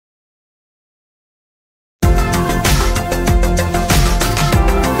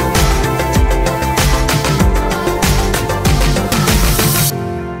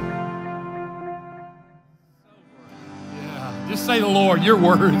Lord. You're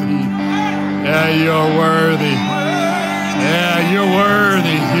worthy. Yeah, you're worthy. Yeah, you're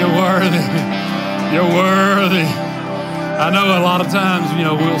worthy. You're worthy. You're worthy. I know a lot of times,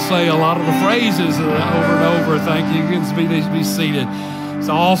 we'll say a lot of the phrases over and over. Thank you. You can be seated. It's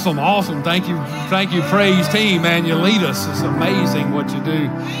awesome. Thank you, praise team, man. You lead us. It's amazing what you do.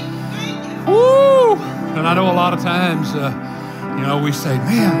 Woo! And I know a lot of times, we say,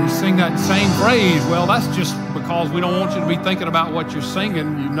 man, we sing that same phrase. Well, that's just because we don't want you to be thinking about what you're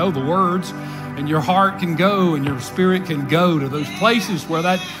singing. You know the words, and your heart can go and your spirit can go to those places where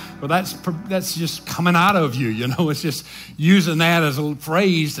that's just coming out of you. It's just using that as a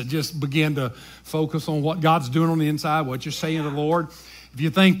phrase to just begin to focus on what God's doing on the inside, what you're saying to the Lord. If you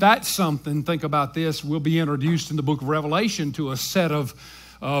think that's something, think about this. We'll be introduced in the book of Revelation to a set of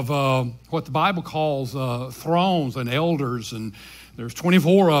what the Bible calls thrones and elders, and there's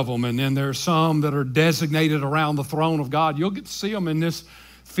 24 of them, and then there's some that are designated around the throne of God. You'll get to see them in the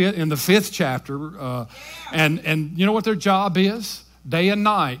 5th chapter, and you know what their job is? Day and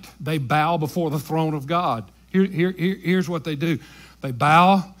night, they bow before the throne of God. Here's what they do: they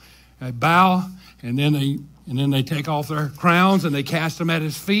bow, and then they take off their crowns and they cast them at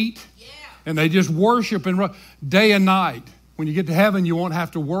His feet, and they just worship day and night. When you get to heaven, you won't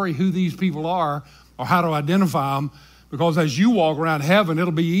have to worry who these people are or how to identify them, because as you walk around heaven,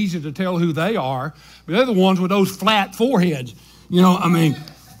 it'll be easy to tell who they are. But they're the ones with those flat foreheads.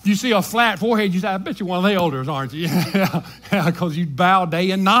 If you see a flat forehead, you say, I bet you're one of the elders, aren't you? Yeah, because you bow day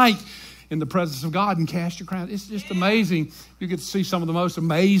and night in the presence of God and cast your crown. It's just amazing. You get to see some of the most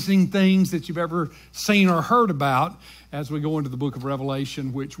amazing things that you've ever seen or heard about as we go into the book of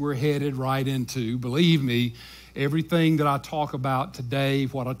Revelation, which we're headed right into. Believe me, everything that I talk about today,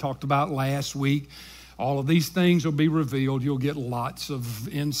 what I talked about last week, all of these things will be revealed. You'll get lots of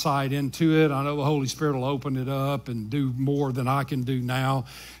insight into it. I know the Holy Spirit will open it up and do more than I can do now.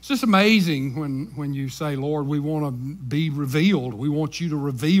 It's just amazing when you say, Lord, we want to be revealed. We want you to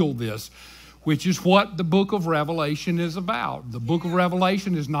reveal this, which is what the book of Revelation is about. The book of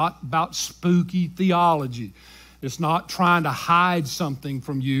Revelation is not about spooky theology. It's not trying to hide something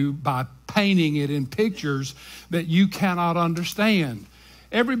from you by painting it in pictures that you cannot understand.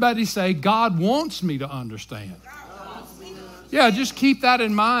 Everybody say, God wants me to understand. Yeah, just keep that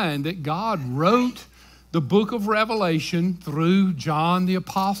in mind, that God wrote the book of Revelation through John the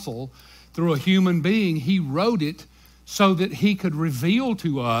Apostle, through a human being. He wrote it so that He could reveal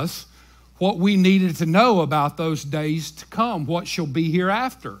to us what we needed to know about those days to come, what shall be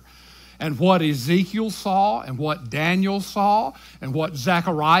hereafter. And what Ezekiel saw, and what Daniel saw, and what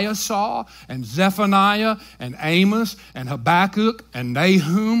Zechariah saw, and Zephaniah, and Amos, and Habakkuk, and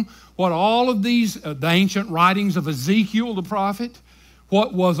Nahum, what all of these, the ancient writings of Ezekiel the prophet,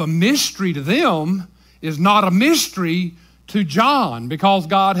 what was a mystery to them is not a mystery to John, because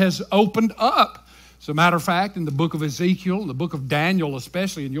God has opened up. As a matter of fact, in the book of Ezekiel, the book of Daniel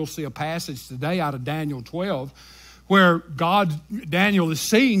especially, and you'll see a passage today out of Daniel 12, where Daniel is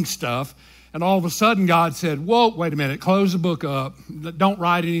seeing stuff, and all of a sudden God said, whoa, wait a minute, close the book up. Don't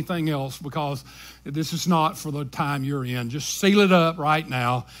write anything else, because this is not for the time you're in. Just seal it up right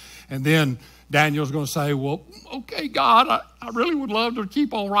now. And then Daniel's going to say, well, okay, God, I really would love to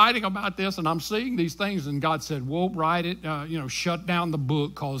keep on writing about this, and I'm seeing these things. And God said, well, write it, shut down the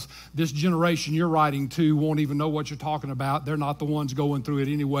book, because this generation you're writing to won't even know what you're talking about. They're not the ones going through it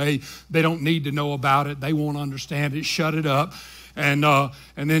anyway. They don't need to know about it. They won't understand it. Shut it up. And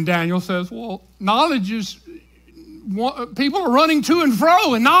then Daniel says, well, knowledge is... people are running to and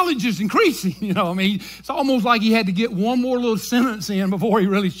fro, and knowledge is increasing. It's almost like he had to get one more little sentence in before he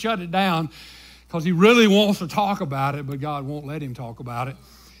really shut it down, because he really wants to talk about it, but God won't let him talk about it.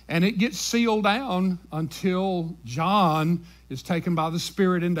 And it gets sealed down until John is taken by the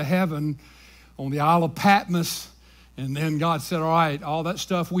Spirit into heaven on the Isle of Patmos. And then God said, all right, all that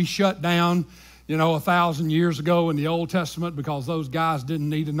stuff we shut down, 1,000 years ago in the Old Testament, because those guys didn't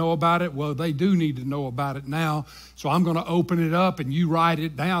need to know about it. Well, they do need to know about it now. So I'm going to open it up and you write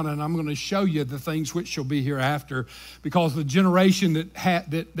it down, and I'm going to show you the things which shall be hereafter, because the generation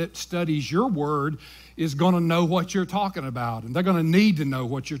that studies your word is going to know what you're talking about, and they're going to need to know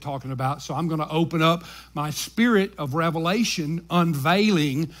what you're talking about. So I'm going to open up my spirit of revelation,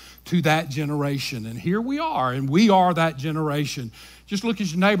 unveiling to that generation. And here we are, and we are that generation. Just look at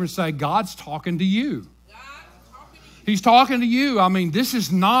your neighbor and say, God's talking to you. He's talking to you. This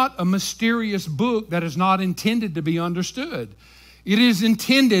is not a mysterious book that is not intended to be understood. It is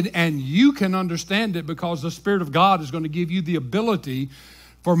intended, and you can understand it, because the Spirit of God is going to give you the ability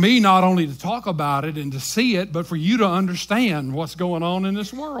for me not only to talk about it and to see it, but for you to understand what's going on in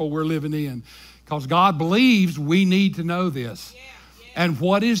this world we're living in. Because God believes we need to know this. And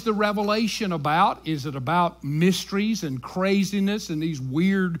what is the revelation about? Is it about mysteries and craziness and these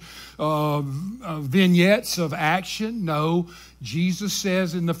weird vignettes of action? No. Jesus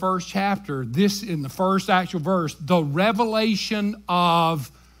says in the first chapter, in the first actual verse, the revelation of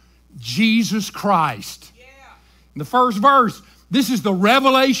Jesus Christ. Yeah. In the first verse, this is the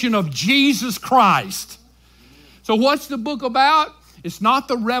revelation of Jesus Christ. So what's the book about? It's not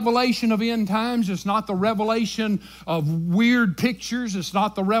the revelation of end times. It's not the revelation of weird pictures. It's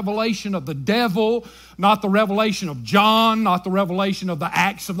not the revelation of the devil, not the revelation of John, not the revelation of the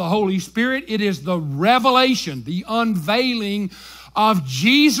acts of the Holy Spirit. It is the revelation, the unveiling of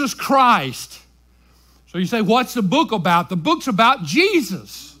Jesus Christ. So you say, what's the book about? The book's about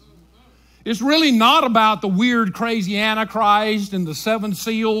Jesus. It's really not about the weird, crazy Antichrist and the 7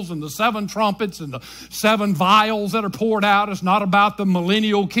 seals and the 7 trumpets and the 7 vials that are poured out. It's not about the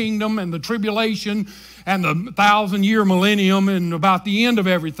millennial kingdom and the tribulation and the 1,000-year millennium and about the end of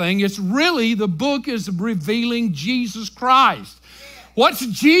everything. It's really, the book is revealing Jesus Christ. What's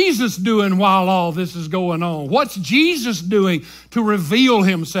Jesus doing while all this is going on? What's Jesus doing to reveal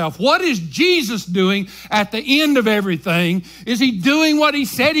himself? What is Jesus doing at the end of everything? Is he doing what he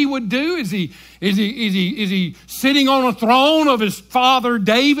said he would do? Is he sitting on a throne of his father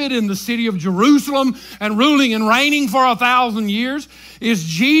David in the city of Jerusalem and ruling and reigning for 1,000 years? Is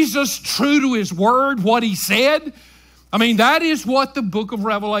Jesus true to his word, what he said? I mean, that is what the book of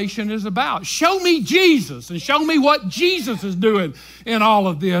Revelation is about. Show me Jesus and show me what Jesus is doing in all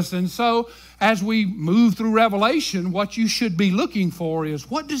of this. And so as we move through Revelation, what you should be looking for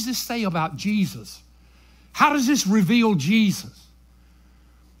is, what does this say about Jesus? How does this reveal Jesus?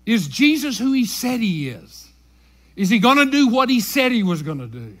 Is Jesus who he said he is? Is he going to do what he said he was going to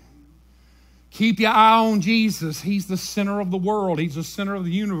do? Keep your eye on Jesus. He's the center of the world. He's the center of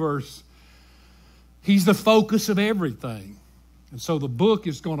the universe. He's the focus of everything. And so the book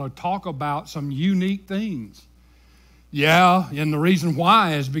is going to talk about some unique things. Yeah, and the reason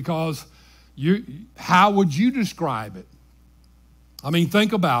why is because how would you describe it? I mean,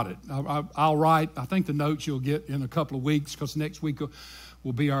 think about it. I'll write, I think the notes you'll get in a couple of weeks, because next week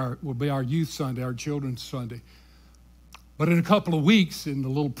will be our youth Sunday, our children's Sunday. But in a couple of weeks, in the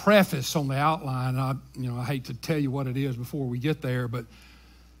little preface on the outline, I hate to tell you what it is before we get there, but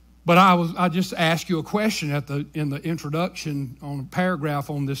I just asked you a question in the introduction on a paragraph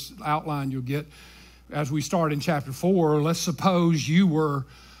on this outline you'll get as we start in chapter 4. Let's suppose you were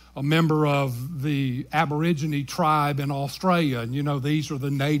a member of the Aborigine tribe in Australia. And these are the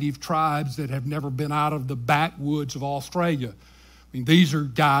native tribes that have never been out of the backwoods of Australia. I mean, these are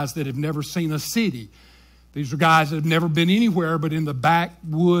guys that have never seen a city. These are guys that have never been anywhere but in the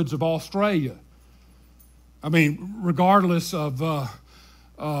backwoods of Australia. I mean, regardless of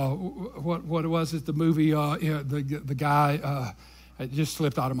what was it? The movie, the guy, it just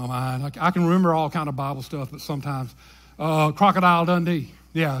slipped out of my mind. I can remember all kind of Bible stuff, but sometimes Crocodile Dundee.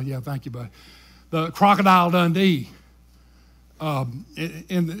 Yeah, thank you, buddy. The Crocodile Dundee.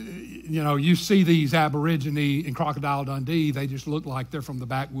 You see these Aborigine in Crocodile Dundee. They just look like they're from the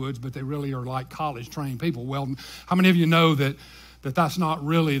backwoods, but they really are like college-trained people. Well, how many of you know that that's not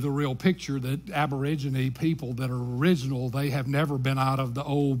really the real picture? That Aborigine people that are original, they have never been out of the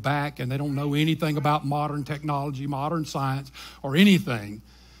old back, and they don't know anything about modern technology, modern science, or anything.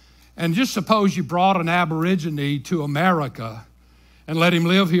 And just suppose you brought an Aborigine to America and let him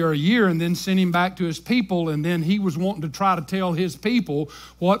live here a year and then sent him back to his people, and then he was wanting to try to tell his people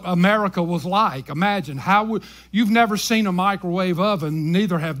what America was like. Imagine, you've never seen a microwave oven,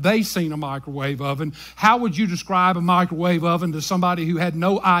 neither have they seen a microwave oven. How would you describe a microwave oven to somebody who had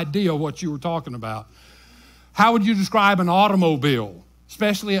no idea what you were talking about? How would you describe an automobile,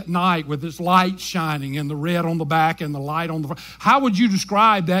 especially at night with its light shining and the red on the back and the light on the front? How would you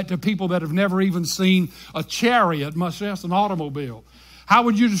describe that to people that have never even seen a chariot, much less an automobile? How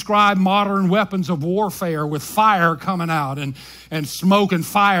would you describe modern weapons of warfare with fire coming out and smoke and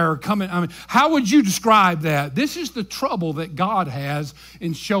fire coming? I mean, how would you describe that? This is the trouble that God has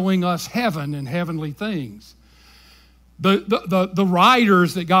in showing us heaven and heavenly things. The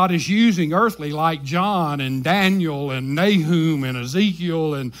writers that God is using earthly, like John and Daniel and Nahum and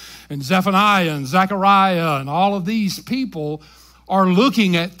Ezekiel and Zephaniah and Zechariah and all of these people are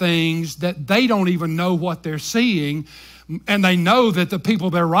looking at things that they don't even know what they're seeing. And they know that the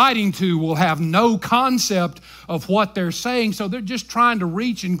people they're writing to will have no concept of what they're saying. So they're just trying to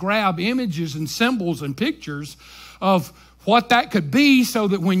reach and grab images and symbols and pictures of what that could be, so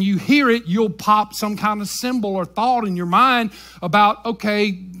that when you hear it, you'll pop some kind of symbol or thought in your mind about,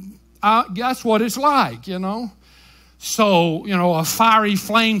 okay, that's what it's like, So, a fiery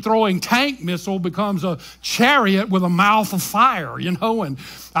flame-throwing tank missile becomes a chariot with a mouth of fire, and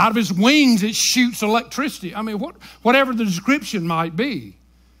out of his wings it shoots electricity. I mean, whatever the description might be.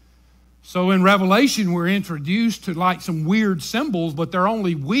 So in Revelation, we're introduced to like some weird symbols, but they're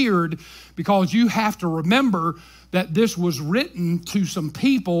only weird because you have to remember that this was written to some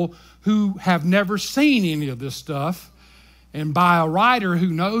people who have never seen any of this stuff, and by a writer who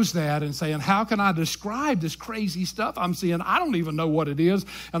knows that and saying, how can I describe this crazy stuff I'm seeing? I don't even know what it is.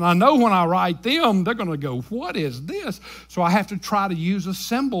 And I know when I write them, they're going to go, what is this? So I have to try to use a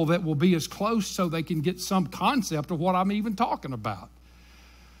symbol that will be as close so they can get some concept of what I'm even talking about.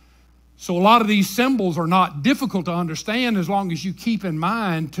 So a lot of these symbols are not difficult to understand as long as you keep in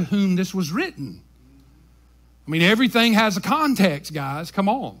mind to whom this was written. I mean, everything has a context, guys. Come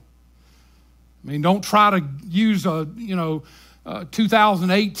on. I mean, don't try to use a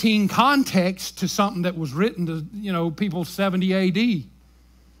 2018 context to something that was written to, people 70 AD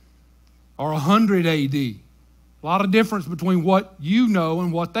or 100 AD. A lot of difference between what you know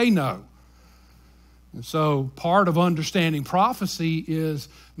and what they know. And so part of understanding prophecy is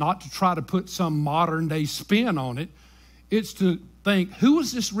not to try to put some modern day spin on it. It's to think, who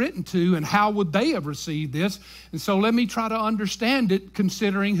was this written to and how would they have received this? And so let me try to understand it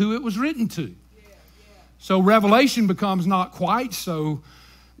considering who it was written to. So Revelation becomes not quite so,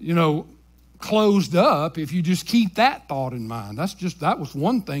 closed up if you just keep that thought in mind. That was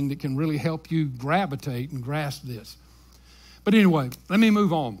one thing that can really help you gravitate and grasp this. But anyway, let me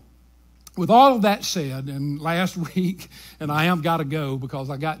move on. With all of that said, and last week, and I am got to go because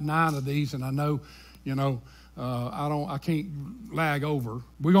I got 9 of these, and I know, I can't lag over.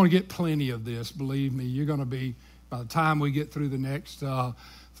 We're going to get plenty of this, believe me. You're going to be, by the time we get through the next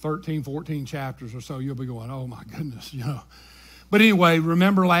 13, 14 chapters or so, you'll be going, oh my goodness, But anyway,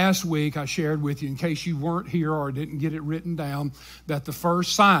 remember last week I shared with you, in case you weren't here or didn't get it written down, that the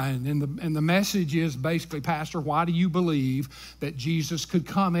first sign, and the message is basically, Pastor, why do you believe that Jesus could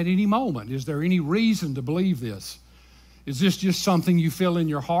come at any moment? Is there any reason to believe this? Is this just something you feel in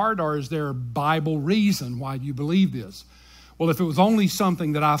your heart, or is there a Bible reason why you believe this? Well, if it was only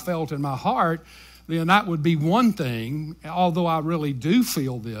something that I felt in my heart, then that would be one thing, although I really do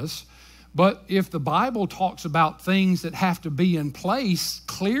feel this. But if the Bible talks about things that have to be in place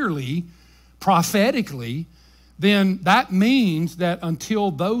clearly, prophetically, then that means that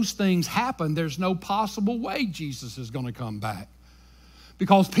until those things happen, there's no possible way Jesus is going to come back.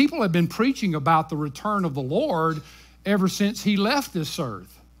 Because people have been preaching about the return of the Lord ever since he left this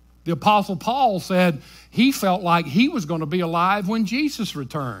earth. The Apostle Paul said he felt like he was going to be alive when Jesus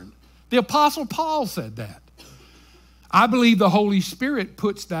returned. The Apostle Paul said that. I believe the Holy Spirit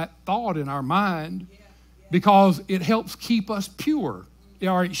puts that thought in our mind because it helps keep us pure,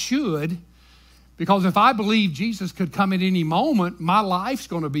 or it should. Because if I believe Jesus could come at any moment, my life's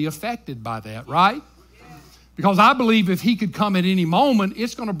going to be affected by that, right? Because I believe if he could come at any moment,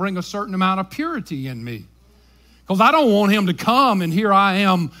 it's going to bring a certain amount of purity in me. Because I don't want him to come and here I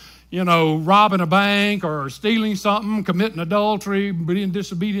am, robbing a bank or stealing something, committing adultery, being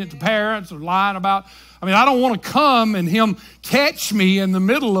disobedient to parents, or lying about. I don't want to come and him catch me in the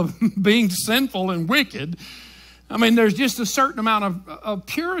middle of being sinful and wicked. There's just a certain amount of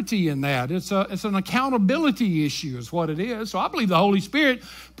purity in that. It's an accountability issue is what it is. So I believe the Holy Spirit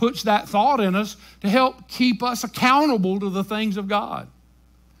puts that thought in us to help keep us accountable to the things of God.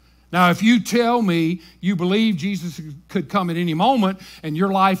 Now, if you tell me you believe Jesus could come at any moment and your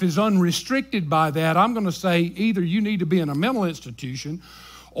life is unrestricted by that, I'm going to say either you need to be in a mental institution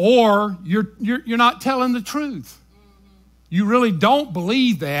or you're not telling the truth. You really don't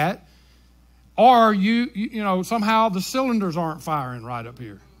believe that, or you somehow the cylinders aren't firing right up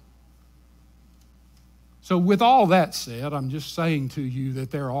here. So with all that said, I'm just saying to you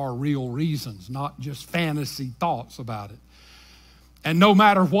that there are real reasons, not just fantasy thoughts about it. And no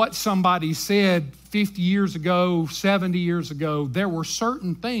matter what somebody said 50 years ago, 70 years ago, there were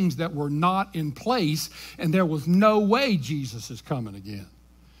certain things that were not in place, and there was no way Jesus is coming again.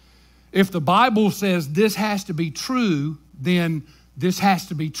 If the Bible says this has to be true, then this has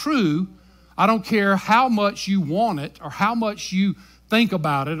to be true. I don't care how much you want it or how much you think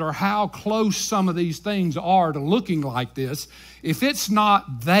about it or how close some of these things are to looking like this. If it's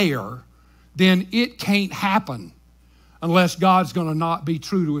not there, then it can't happen. Unless God's going to not be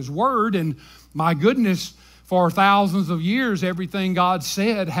true to his word. And my goodness, for thousands of years, everything God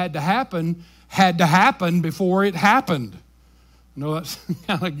said had to happen before it happened. I know that's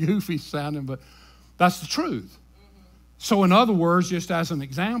kind of goofy sounding, but that's the truth. So in other words, just as an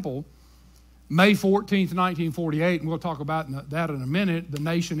example, May 14th, 1948, and we'll talk about that in a minute, the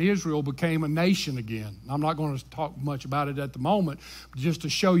nation Israel became a nation again. I'm not going to talk much about it at the moment, but just to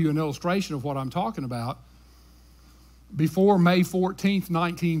show you an illustration of what I'm talking about. Before May 14th,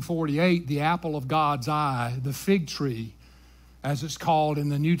 1948, the apple of God's eye, the fig tree, as it's called in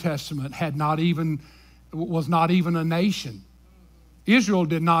the New Testament, was not even a nation. Israel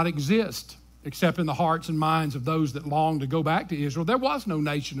did not exist, except in the hearts and minds of those that longed to go back to Israel. There was no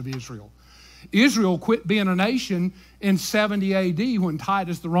nation of Israel. Israel quit being a nation in 70 A.D. when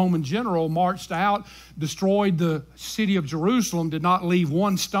Titus, the Roman general, marched out, destroyed the city of Jerusalem, did not leave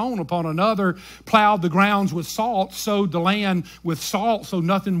one stone upon another, plowed the grounds with salt, sowed the land with salt so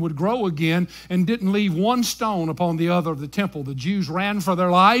nothing would grow again, and didn't leave one stone upon the other of the temple. The Jews ran for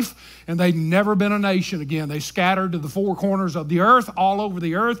their life, and they'd never been a nation again. They scattered to the four corners of the earth, all over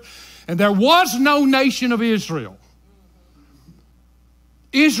the earth, and there was no nation of Israel.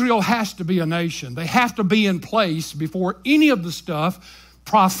 Israel has to be a nation. They have to be in place before any of the stuff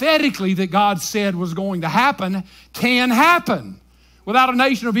prophetically that God said was going to happen can happen. Without a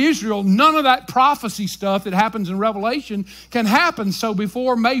nation of Israel, none of that prophecy stuff that happens in Revelation can happen. So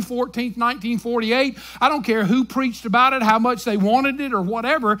before May 14th, 1948, I don't care who preached about it, how much they wanted it or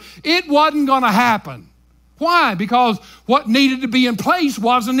whatever, it wasn't going to happen. Why? Because what needed to be in place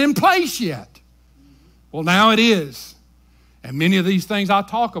wasn't in place yet. Well, now it is. And many of these things I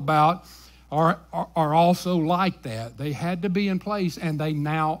talk about are also like that. They had to be in place, and they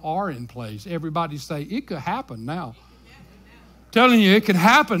now are in place. Everybody say, it could happen now. Telling you, it can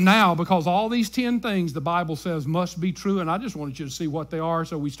happen now because all these 10 things the Bible says must be true, and I just wanted you to see what they are.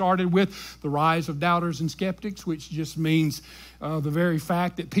 So we started with the rise of doubters and skeptics, which just means the very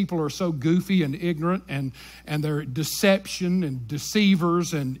fact that people are so goofy and ignorant, and they're deception and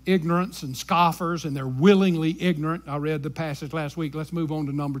deceivers and ignorance and scoffers, and they're willingly ignorant. I read the passage last week. Let's move on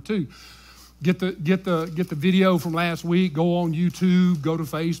to number 2. Get the video from last week. Go on YouTube. Go to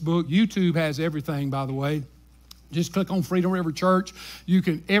Facebook. YouTube has everything, by the way. Just click on Freedom River Church. You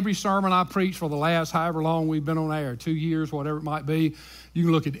can, every sermon I preach for the last however long we've been on air, 2 years, whatever it might be, you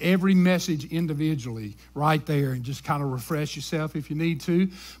can look at every message individually right there and just kind of refresh yourself if you need to.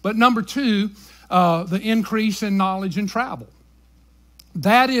 But number 2, the increase in knowledge and travel.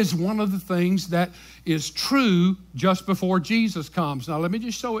 That is one of the things that is true just before Jesus comes. Now, let me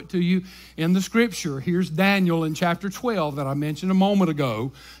just show it to you in the scripture. Here's Daniel in chapter 12 that I mentioned a moment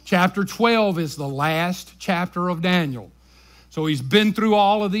ago. Chapter 12 is the last chapter of Daniel. So he's been through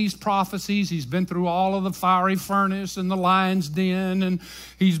all of these prophecies. He's been through all of the fiery furnace and the lion's den. And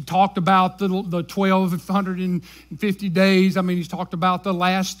he's talked about the 1,250 days. I mean, he's talked about the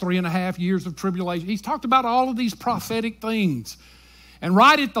last 3.5 years of tribulation. He's talked about all of these prophetic things. And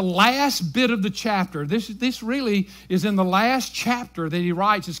right at the last bit of the chapter, this really is in the last chapter that he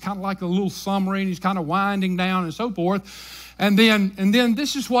writes. It's kind of like a little summary, and he's kind of winding down and so forth. And then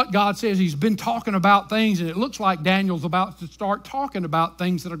this is what God says. He's been talking about things, and it looks like Daniel's about to start talking about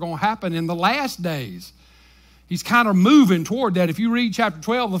things that are going to happen in the last days. He's kind of moving toward that. If you read chapter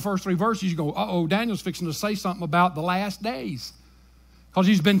 12, the first 3 verses, you go, uh-oh, Daniel's fixing to say something about the last days. Because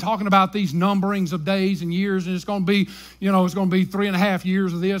he's been talking about these numberings of days and years, and it's going to be, it's going to be 3.5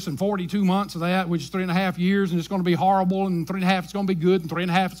 years of this and 42 months of that, which is 3.5 years, and it's going to be horrible, and 3.5 it's going to be good, and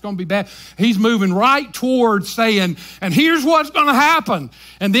 3.5 it's going to be bad. He's moving right towards saying, and here's what's going to happen.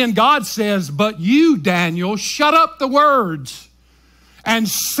 And then God says, but you, Daniel, shut up the words and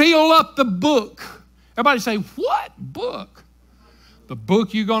seal up the book. Everybody say, what book? The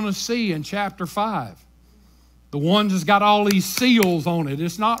book you're going to see in chapter 5. The one that's got all these seals on it.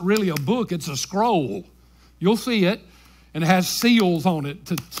 It's not really a book, it's a scroll. You'll see it, and it has seals on it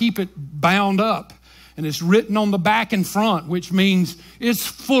to keep it bound up. And it's written on the back and front, which means it's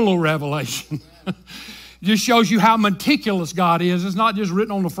full of revelation. Just shows you how meticulous God is. It's not just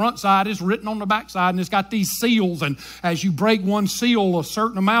written on the front side, it's written on the back side, and it's got these seals. And as you break one seal, a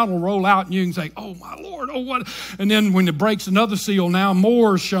certain amount will roll out, and you can say, oh my Lord, oh what? And then when it breaks another seal, now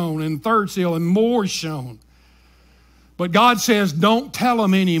more is shown, and third seal, and more is shown. But God says, don't tell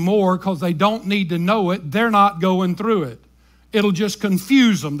them anymore because they don't need to know it. They're not going through it. It'll just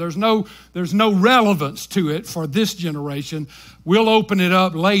confuse them. There's no relevance to it for this generation. We'll open it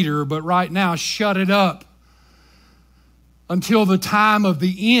up later, but right now, shut it up until the time of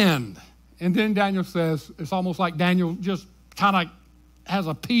the end. And then Daniel says, it's almost like Daniel just kind of has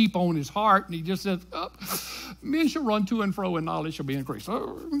a peep on his heart, and he just says, men shall run to and fro, and knowledge shall be increased.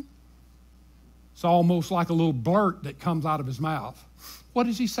 It's almost like a little blurt that comes out of his mouth. What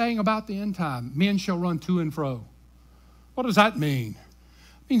is he saying about the end time? Men shall run to and fro. What does that mean?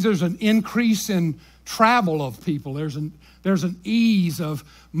 It means there's an increase in travel of people. There's an ease of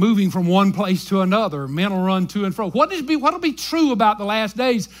moving from one place to another. Men will run to and fro. What'll be true about the last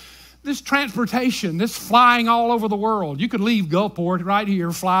days? This transportation, this flying all over the world. You could leave Gulfport right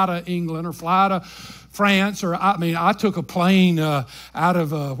here, fly to England or fly to France, or I took a plane out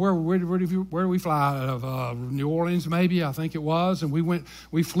of where did we fly out of? New Orleans, maybe, I think it was, and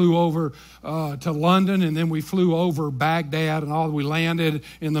we flew over to London, and then we flew over Baghdad, and all. We landed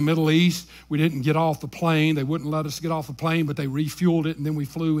in the Middle East. We didn't get off the plane; they wouldn't let us get off the plane, but they refueled it, and then we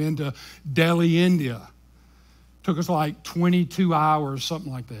flew into Delhi, India. Took us like 22 hours,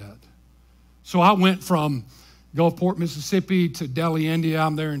 something like that. So I went from Gulfport, Mississippi to Delhi, India.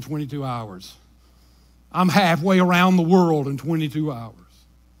 I'm there in 22 hours. I'm halfway around the world in 22 hours.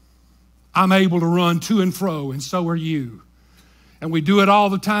 I'm able to run to and fro, and so are you. And we do it all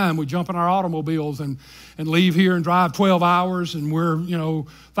the time. We jump in our automobiles and leave here and drive 12 hours, and we're,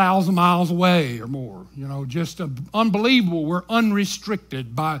 1,000 miles away or more. Just unbelievable. We're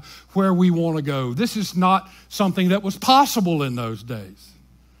unrestricted by where we want to go. This is not something that was possible in those days.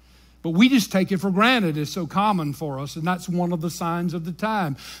 But we just take it for granted. It's so common for us, and that's one of the signs of the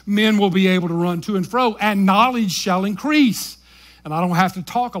time. Men will be able to run to and fro, and knowledge shall increase. And I don't have to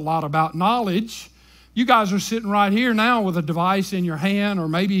talk a lot about knowledge. You guys are sitting right here now with a device in your hand, or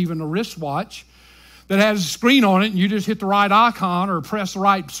maybe even a wristwatch that has a screen on it, and you just hit the right icon or press the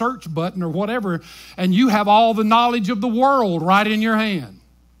right search button or whatever, and you have all the knowledge of the world right in your hand.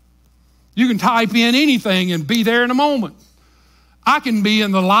 You can type in anything and be there in a moment. I can be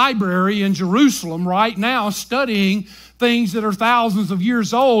in the library in Jerusalem right now studying things that are thousands of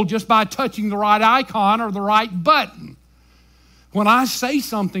years old just by touching the right icon or the right button. When I say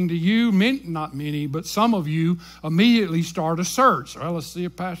something to you, not many, but some of you immediately start a search. Well, let's see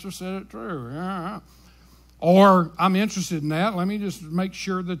if Pastor said it true. Yeah. Or I'm interested in that. Let me just make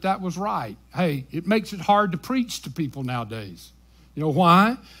sure that was right. Hey, it makes it hard to preach to people nowadays. You know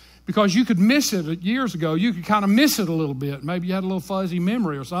why? Because you could miss it years ago. You could kind of miss it a little bit. Maybe you had a little fuzzy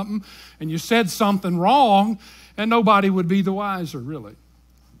memory or something, and you said something wrong, and nobody would be the wiser, really.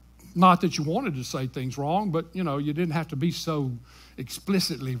 Not that you wanted to say things wrong, but, you didn't have to be so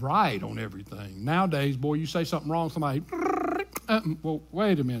explicitly right on everything. Nowadays, boy, you say something wrong, somebody, well,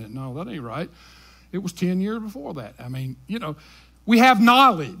 wait a minute. No, that ain't right. It was 10 years before that. We have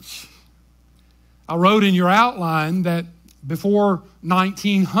knowledge. I wrote in your outline that before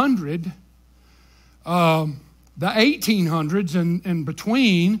 1900, the 1800s and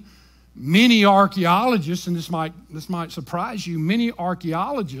between, many archaeologists, and this might surprise you, many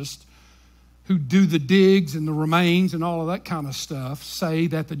archaeologists who do the digs and the remains and all of that kind of stuff say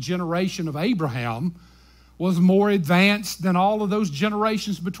that the generation of Abraham was more advanced than all of those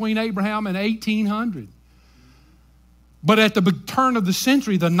generations between Abraham and 1800. But at the turn of the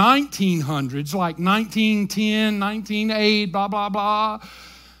century, the 1900s, like 1910, 1908, blah, blah, blah,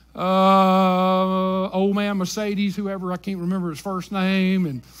 old man Mercedes, whoever, I can't remember his first name,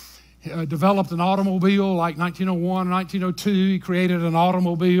 and developed an automobile like 1901, 1902. He created an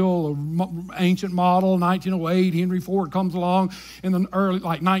automobile, an ancient model. 1908, Henry Ford comes along in the early,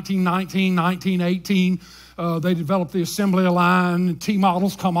 like 1919, 1918. They developed the assembly line, T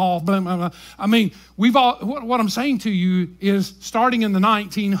models come off. Blah, blah, blah. What I'm saying to you is, starting in the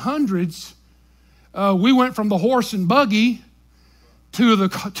 1900s, we went from the horse and buggy to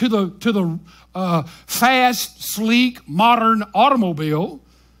the fast, sleek, modern automobile,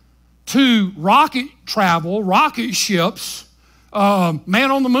 to rocket travel, rocket ships,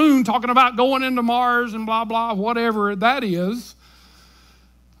 man on the moon talking about going into Mars and blah, blah, whatever that is.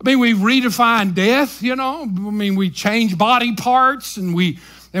 We've redefined death, we change body parts, and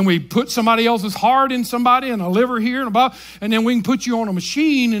we put somebody else's heart in somebody and a liver here and above, and then we can put you on a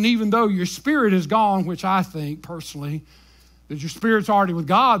machine, and even though your spirit is gone, which I think personally that your spirit's already with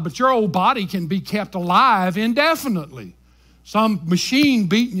God, but your old body can be kept alive indefinitely. Some machine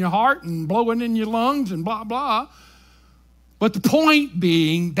beating your heart and blowing in your lungs and blah, blah. But the point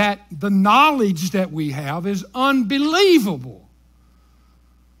being that the knowledge that we have is unbelievable.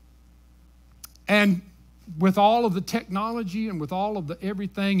 And with all of the technology and with all of the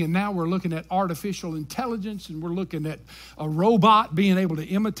everything, and now we're looking at artificial intelligence, and we're looking at a robot being able to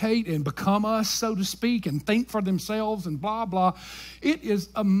imitate and become us, so to speak, and think for themselves and blah, blah. It is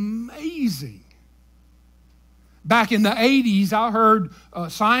amazing. Back in the 80s, I heard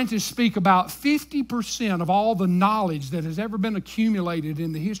scientists speak about 50% of all the knowledge that has ever been accumulated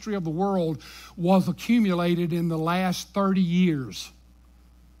in the history of the world was accumulated in the last 30 years.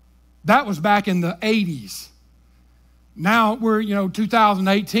 That was back in the 80s. Now we're,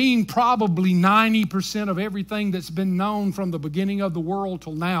 2018, probably 90% of everything that's been known from the beginning of the world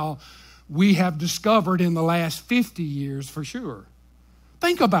till now we have discovered in the last 50 years for sure.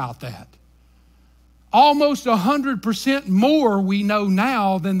 Think about that. Almost 100% more we know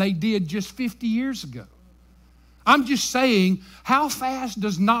now than they did just 50 years ago. I'm just saying, how fast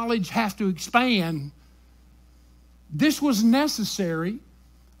does knowledge have to expand? This was necessary,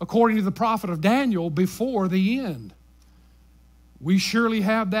 according to the prophet of Daniel, before the end. We surely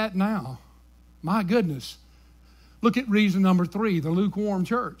have that now. My goodness. Look at reason number 3, the lukewarm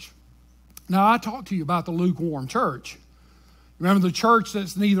church. Now, I talked to you about the lukewarm church. Remember the church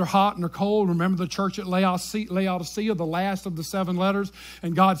that's neither hot nor cold. Remember the church at Laodicea, the last of the 7 letters.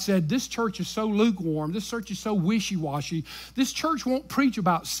 And God said, this church is so lukewarm. This church is so wishy-washy. This church won't preach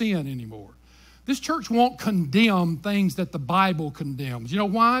about sin anymore. This church won't condemn things that the Bible condemns. You know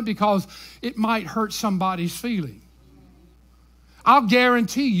why? Because it might hurt somebody's feeling. I'll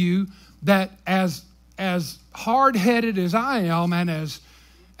guarantee you that as hard-headed as I am and as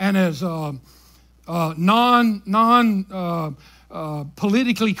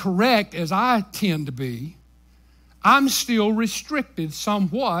politically correct as I tend to be, I'm still restricted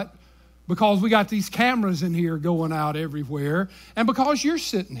somewhat because we got these cameras in here going out everywhere. And because you're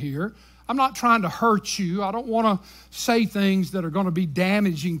sitting here, I'm not trying to hurt you. I don't want to say things that are going to be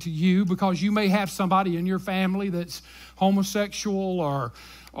damaging to you because you may have somebody in your family that's homosexual or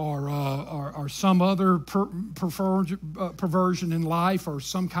some other perversion in life, or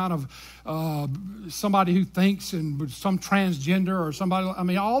some kind of somebody who thinks in some transgender or somebody. I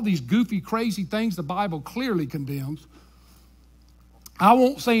mean, all these goofy, crazy things the Bible clearly condemns. I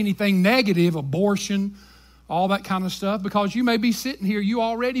won't say anything negative, abortion, all that kind of stuff, because you may be sitting here, you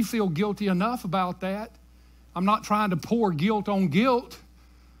already feel guilty enough about that. I'm not trying to pour guilt on guilt.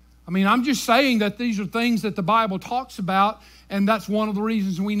 I mean, I'm just saying that these are things that the Bible talks about, and that's one of the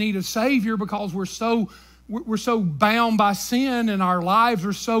reasons we need a Savior, because we're so bound by sin and our lives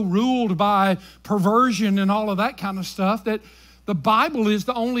are so ruled by perversion and all of that kind of stuff that the Bible is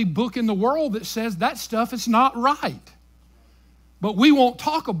the only book in the world that says that stuff is not right. But we won't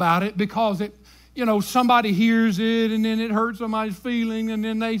talk about it because somebody hears it and then it hurts somebody's feeling, and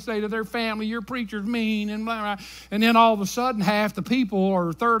then they say to their family, your preacher's mean, and blah, blah. And then all of a sudden half the people or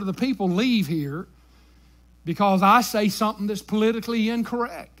a third of the people leave here because I say something that's politically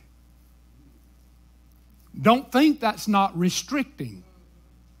incorrect. Don't think that's not restricting.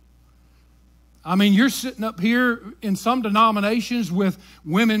 I mean, you're sitting up here in some denominations with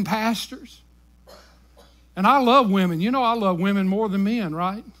women pastors. And I love women. You know I love women more than men,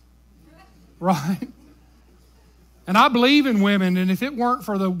 right? Right? And I believe in women, and if it weren't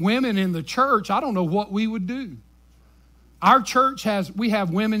for the women in the church, I don't know what we would do. Our church we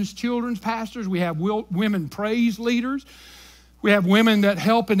have women's children's pastors, we have women praise leaders, we have women that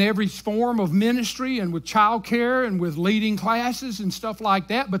help in every form of ministry and with child care and with leading classes and stuff like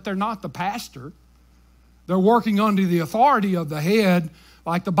that, but they're not the pastor. They're working under the authority of the head,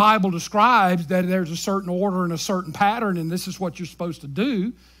 like the Bible describes, that there's a certain order and a certain pattern, and this is what you're supposed to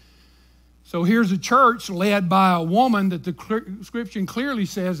do. So here's a church led by a woman that the Scripture clearly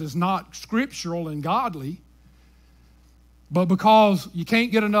says is not scriptural and godly. But because you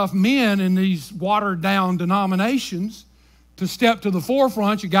can't get enough men in these watered-down denominations to step to the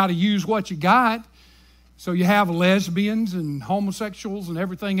forefront, you got to use what you got. So you have lesbians and homosexuals and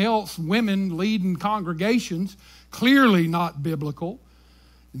everything else, women leading congregations, clearly not biblical.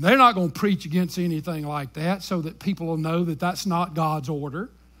 And they're not going to preach against anything like that so that people will know that that's not God's order.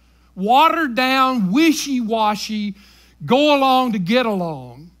 Watered down, wishy-washy, go along to get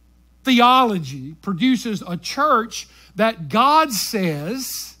along theology produces a church that God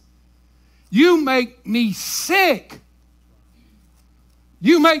says, you make me sick.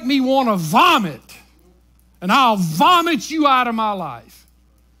 You make me want to vomit, and I'll vomit you out of my life.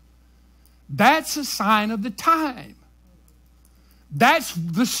 That's a sign of the time. That's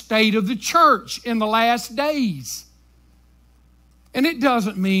the state of the church in the last days. And it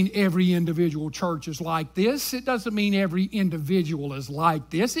doesn't mean every individual church is like this. It doesn't mean every individual is like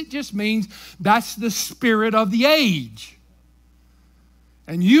this. It just means that's the spirit of the age.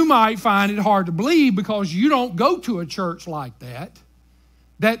 And you might find it hard to believe because you don't go to a church like that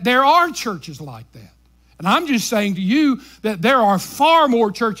there are churches like that. And I'm just saying to you that there are far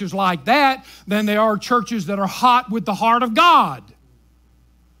more churches like that than there are churches that are hot with the heart of God.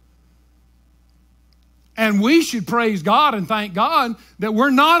 And we should praise God and thank God that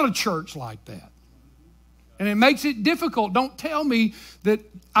we're not a church like that. And it makes it difficult. Don't tell me that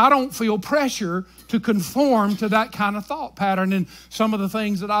I don't feel pressure to conform to that kind of thought pattern. And some of the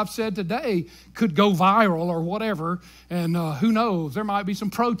things that I've said today could go viral or whatever. And who knows? There might be some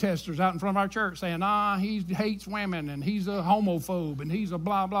protesters out in front of our church saying, he hates women and he's a homophobe and he's a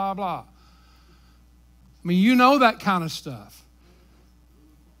blah, blah, blah. I mean, you know that kind of stuff.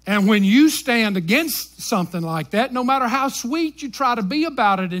 And when you stand against something like that, no matter how sweet you try to be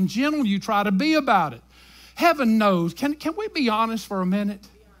about it and gentle you try to be about it, heaven knows. Can we be honest for a minute?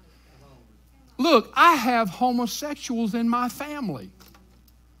 Look, I have homosexuals in my family.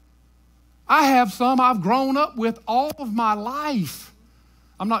 I have some I've grown up with all of my life.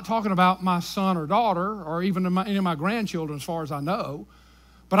 I'm not talking about my son or daughter or even any of my grandchildren as far as I know.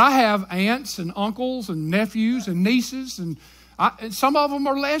 But I have aunts and uncles and nephews and nieces, and some of them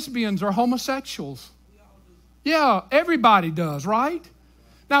are lesbians or homosexuals. Yeah, everybody does, right?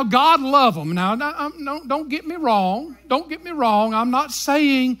 Now, God love them. Now, don't get me wrong. Don't get me wrong. I'm not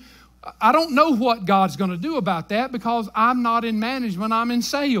saying, I don't know what God's going to do about that because I'm not in management. I'm in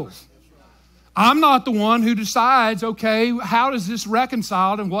sales. I'm not the one who decides, okay, how does this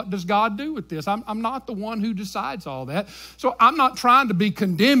reconcile and what does God do with this? I'm not the one who decides all that. So I'm not trying to be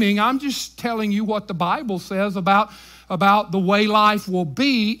condemning. I'm just telling you what the Bible says about the way life will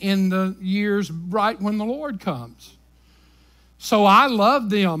be in the years right when the Lord comes. So I love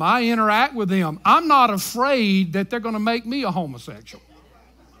them. I interact with them. I'm not afraid that they're going to make me a homosexual.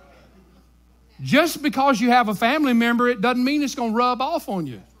 Just because you have a family member, it doesn't mean it's going to rub off on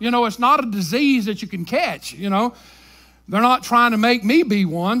you. You know, it's not a disease that you can catch, you know. They're not trying to make me be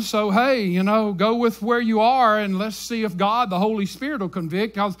one. So, hey, you know, go with where you are and let's see if God, the Holy Spirit, will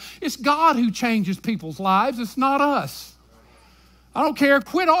convict. Because it's God who changes people's lives. It's not us. I don't care.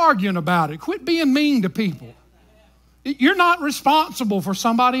 Quit arguing about it. Quit being mean to people. You're not responsible for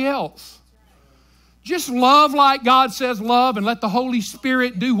somebody else. Just love like God says love and let the Holy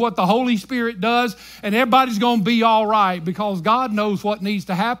Spirit do what the Holy Spirit does, and everybody's going to be all right because God knows what needs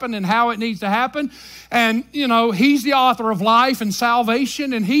to happen and how it needs to happen. And, you know, He's the author of life and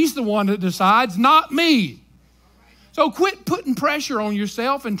salvation, and He's the one that decides, not me. So quit putting pressure on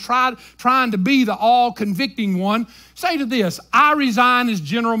yourself and trying to be the all-convicting one. Say to this, I resign as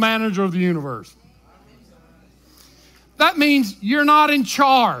general manager of the universe. That means you're not in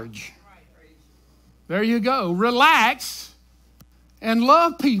charge. There you go. Relax and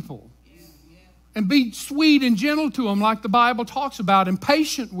love people. And be sweet and gentle to them like the Bible talks about, and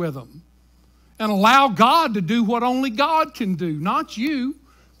patient with them. And allow God to do what only God can do, not you.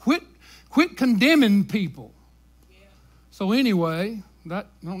 Quit condemning people. So anyway, I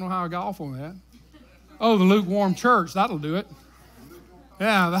don't know how I got off on that. Oh, the lukewarm church, that'll do it.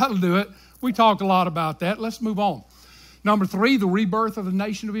 Yeah, that'll do it. We talked a lot about that. Let's move on. Number 3, the rebirth of the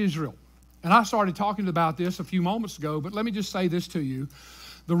nation of Israel. And I started talking about this a few moments ago, but let me just say this to you.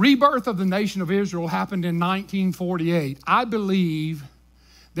 The rebirth of the nation of Israel happened in 1948. I believe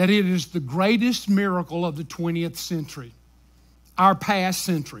that it is the greatest miracle of the 20th century, our past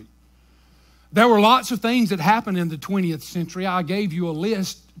century. There were lots of things that happened in the 20th century. I gave you a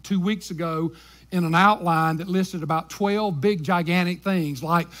list 2 weeks ago in an outline that listed about 12 big, gigantic things,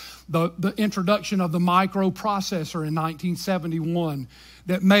 like the introduction of the microprocessor in 1971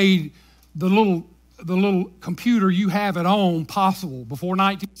 that made the little computer you have at home possible. Before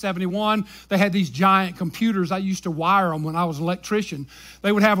 1971, they had these giant computers. I used to wire them when I was an electrician.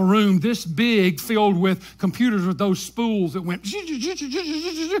 They would have a room this big filled with computers with those spools that went,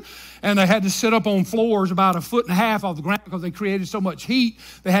 and they had to sit up on floors about 1.5 feet off the ground because they created so much heat.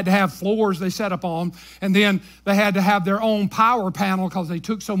 They had to have floors they set up on, and then they had to have their own power panel because they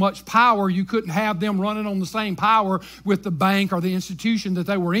took so much power you couldn't have them running on the same power with the bank or the institution that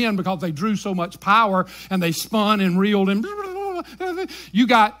they were in because they drew so much power and they spun and reeled and you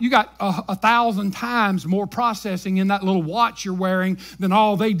got 1,000 times more processing in that little watch you're wearing than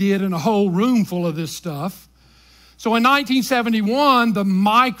all they did in a whole room full of this stuff. So in 1971, the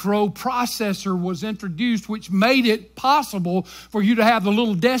microprocessor was introduced, which made it possible for you to have the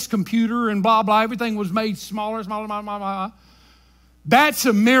little desk computer and blah, blah. Everything was made smaller. That's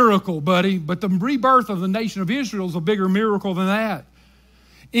a miracle, buddy. But the rebirth of the nation of Israel is a bigger miracle than that.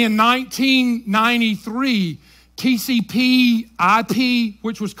 In 1993, TCP, IP,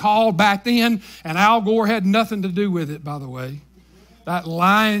 which was called back then, and Al Gore had nothing to do with it, by the way. That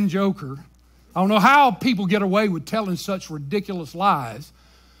lying joker. I don't know how people get away with telling such ridiculous lies.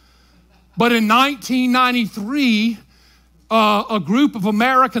 But in 1993, a group of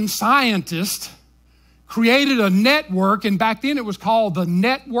American scientists created a network, and back then it was called the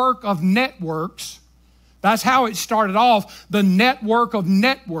Network of Networks. That's how it started off, the Network of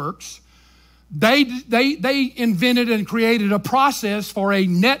Networks. They invented and created a process for a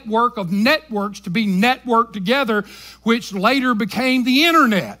network of networks to be networked together, which later became the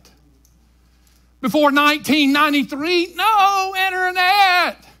internet. Before 1993, no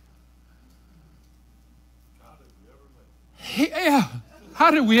internet. Yeah,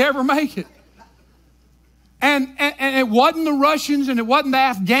 how did we ever make it? And it wasn't the Russians, and it wasn't the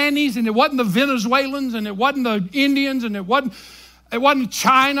Afghanis, and it wasn't the Venezuelans, and it wasn't the Indians, and it wasn't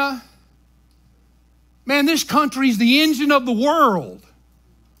China. Man, this country's the engine of the world.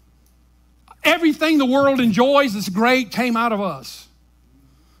 Everything the world enjoys that's great came out of us.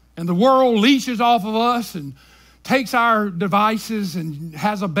 And the world leeches off of us and takes our devices and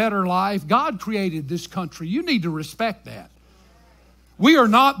has a better life. God created this country. You need to respect that. We are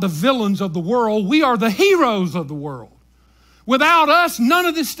not the villains of the world. We are the heroes of the world. Without us, none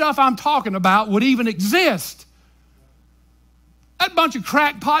of this stuff I'm talking about would even exist. That bunch of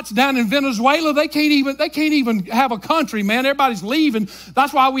crackpots down in Venezuela, they can't even have a country, man. Everybody's leaving.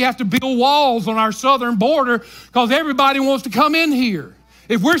 That's why we have to build walls on our southern border, because everybody wants to come in here.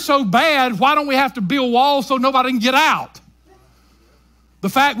 If we're so bad, why don't we have to build walls so nobody can get out? The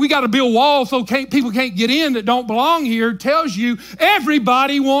fact we got to build walls so people can't get in that don't belong here tells you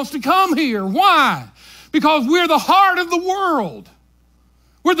everybody wants to come here. Why? Because we're the heart of the world.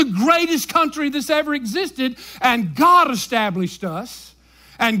 We're the greatest country that's ever existed, and God established us,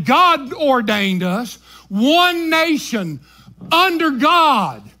 and God ordained us, one nation under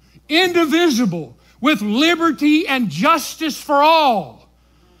God, indivisible, with liberty and justice for all.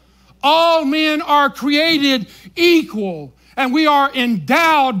 All men are created equal, and we are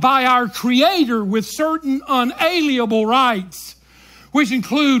endowed by our Creator with certain unalienable rights, which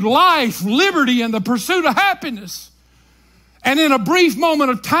include life, liberty, and the pursuit of happiness. And in a brief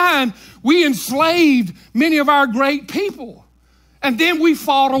moment of time, we enslaved many of our great people. And then we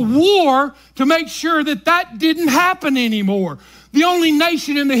fought a war to make sure that that didn't happen anymore. The only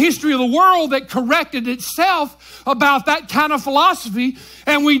nation in the history of the world that corrected itself about that kind of philosophy,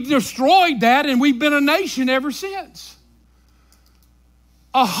 and we destroyed that, and we've been a nation ever since.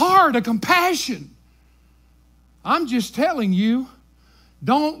 A heart, a compassion. I'm just telling you,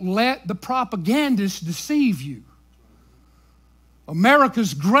 don't let the propagandists deceive you.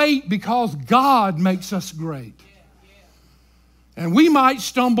 America's great because God makes us great. And we might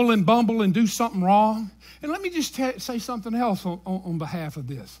stumble and bumble and do something wrong. And let me just say something else on behalf of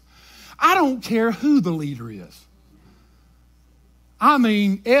this. I don't care who the leader is. I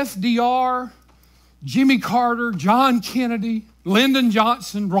mean, FDR, Jimmy Carter, John Kennedy, Lyndon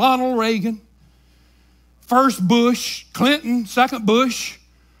Johnson, Ronald Reagan, first Bush, Clinton, second Bush,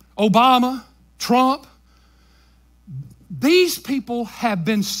 Obama, Trump. These people have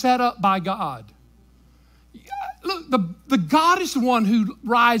been set up by God. Look, the God is the one who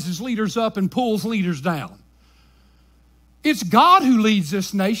rises leaders up and pulls leaders down. It's God who leads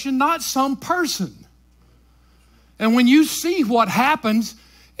this nation, not some person. And when you see what happens,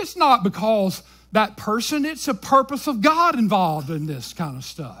 it's not because that person, it's a purpose of God involved in this kind of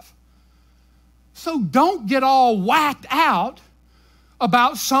stuff. So don't get all whacked out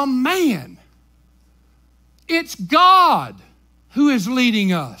about some man. It's God who is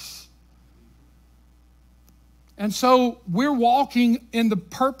leading us. And so we're walking in the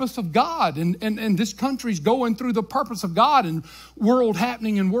purpose of God. And this country's going through the purpose of God. And world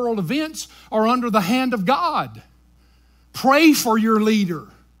happening and world events are under the hand of God. Pray for your leader.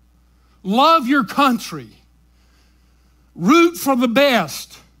 Love your country. Root for the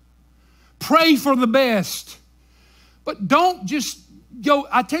best. Pray for the best. But don't just go.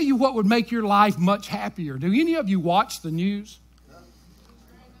 I tell you what would make your life much happier. Do any of you watch the news?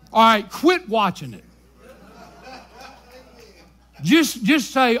 All right, quit watching it.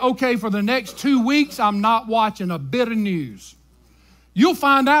 Just say, okay, for the next 2 weeks, I'm not watching a bit of news. You'll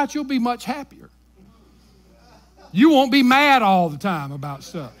find out you'll be much happier. You won't be mad all the time about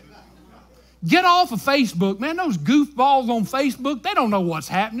stuff. Get off of Facebook, man. Those goofballs on Facebook, they don't know what's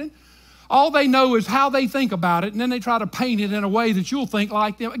happening. All they know is how they think about it, and then they try to paint it in a way that you'll think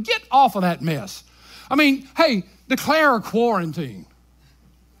like them. Get off of that mess. I mean, hey, declare a quarantine.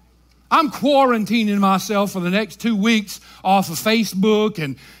 I'm quarantining myself for the next 2 weeks off of Facebook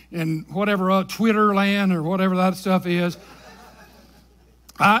and whatever, Twitter land or whatever that stuff is.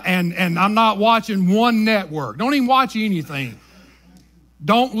 And I'm not watching one network. Don't even watch anything.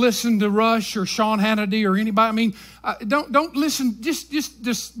 Don't listen to Rush or Sean Hannity or anybody. I mean, don't listen.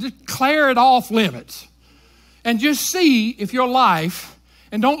 Just declare it off limits. And just see if your life,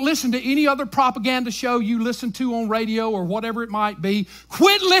 and don't listen to any other propaganda show you listen to on radio or whatever it might be.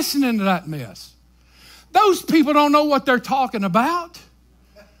 Quit listening to that mess. Those people don't know what they're talking about.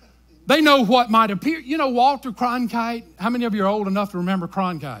 They know what might appear. You know Walter Cronkite? How many of you are old enough to remember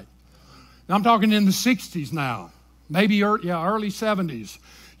Cronkite? I'm talking in the 60s now. Maybe early 70s.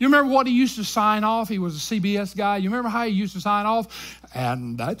 You remember what he used to sign off? He was a CBS guy. You remember how he used to sign off?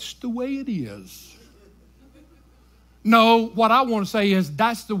 And that's the way it is. No, what I want to say is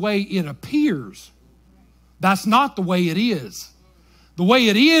that's the way it appears. That's not the way it is. The way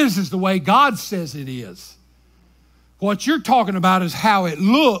it is the way God says it is. What you're talking about is how it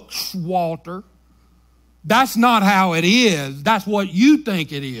looks, Walter. That's not how it is. That's what you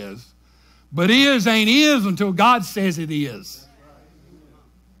think it is. But is ain't is until God says it is.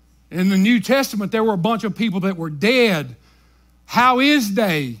 In the New Testament, there were a bunch of people that were dead. How is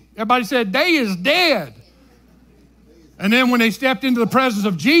they? Everybody said, they is dead. And then when they stepped into the presence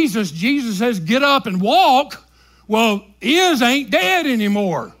of Jesus, Jesus says, get up and walk. Well, is ain't dead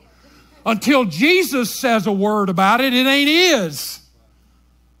anymore. Until Jesus says a word about it, it ain't is.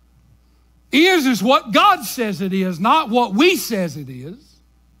 Is what God says it is, not what we says it is.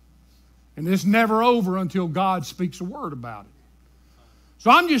 And it's never over until God speaks a word about it. So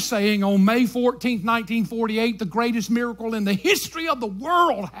I'm just saying on May 14th, 1948, the greatest miracle in the history of the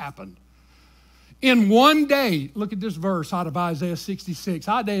world happened. In one day, look at this verse out of Isaiah 66.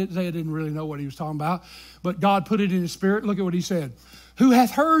 Isaiah didn't really know what he was talking about, but God put it in his spirit. Look at what he said. Who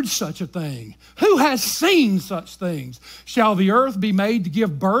hath heard such a thing? Who has seen such things? Shall the earth be made to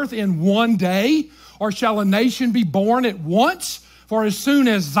give birth in one day? Or shall a nation be born at once? For as soon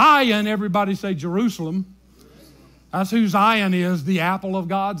as Zion, everybody say Jerusalem. That's who Zion is, the apple of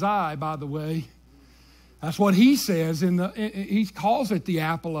God's eye, by the way. That's what he says. He calls it the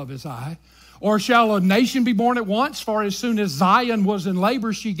apple of his eye. Or shall a nation be born at once? For as soon as Zion was in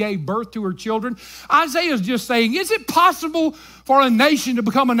labor, she gave birth to her children. Isaiah is just saying, is it possible for a nation to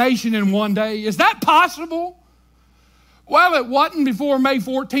become a nation in one day? Is that possible? Well, it wasn't before May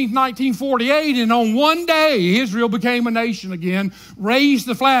 14th, 1948. And on one day, Israel became a nation again, raised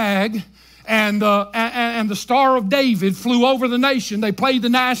the flag, and the Star of David flew over the nation. They played the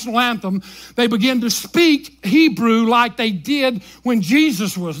national anthem. They began to speak Hebrew like they did when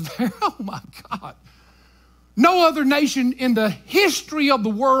Jesus was there. Oh, my God. No other nation in the history of the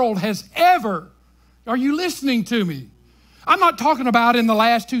world has ever, are you listening to me? I'm not talking about in the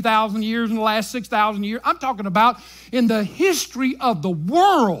last 2,000 years, in the last 6,000 years. I'm talking about in the history of the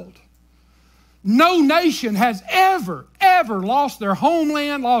world. No nation has ever lost their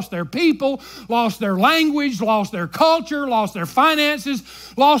homeland, lost their people, lost their language, lost their culture, lost their finances,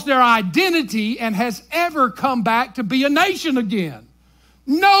 lost their identity, and has ever come back to be a nation again.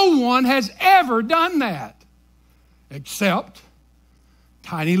 No one has ever done that, except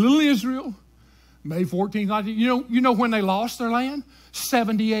tiny little Israel, May 14th, 19. You know when they lost their land?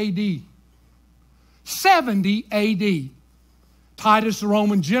 70 A.D. 70 A.D. Titus, the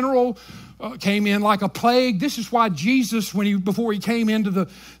Roman general, came in like a plague. This is why Jesus, before he came into the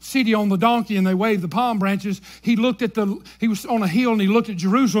city on the donkey and they waved the palm branches, he was on a hill and he looked at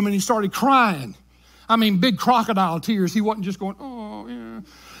Jerusalem and he started crying. I mean, big crocodile tears. He wasn't just going, oh, yeah.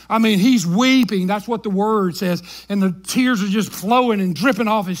 I mean, he's weeping. That's what the word says. And the tears are just flowing and dripping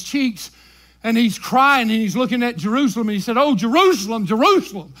off his cheeks. And he's crying and he's looking at Jerusalem and he said, oh, Jerusalem,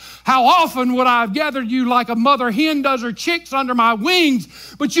 Jerusalem, how often would I have gathered you like a mother hen does her chicks under my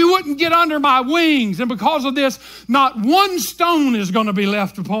wings, but you wouldn't get under my wings. And because of this, not one stone is going to be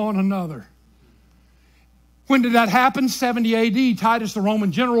left upon another. When did that happen? 70 A.D. Titus, the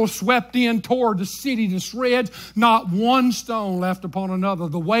Roman general, swept in, tore the city to shreds. Not one stone left upon another.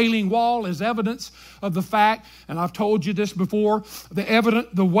 The Wailing Wall is evidence of the fact, and I've told you this before,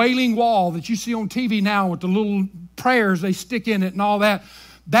 the Wailing Wall that you see on TV now with the little prayers they stick in it and all that,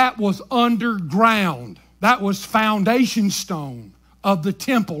 that was underground. That was foundation stone of the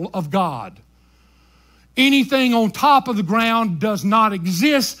temple of God. Anything on top of the ground does not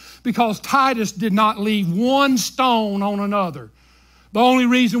exist because Titus did not leave one stone on another. The only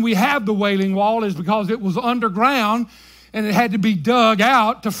reason we have the Wailing Wall is because it was underground and it had to be dug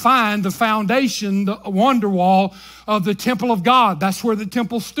out to find the foundation, the wonder wall of the temple of God. That's where the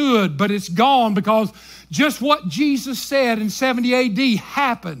temple stood, but it's gone because just what Jesus said in 70 A.D.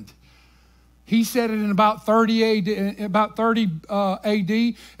 happened. He said it in about 30 A.D.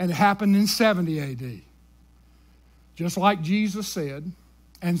 and it happened in 70 A.D. Just like Jesus said.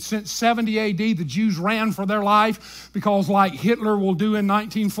 And since 70 A.D., the Jews ran for their life because like Hitler will do in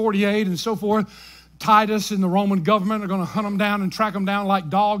 1948 and so forth, Titus and the Roman government are going to hunt them down and track them down like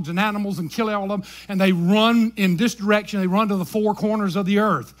dogs and animals and kill all of them. And they run in this direction. They run to the four corners of the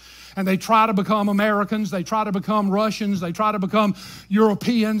earth. And they try to become Americans. They try to become Russians. They try to become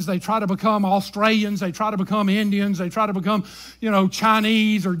Europeans. They try to become Australians. They try to become Indians. They try to become,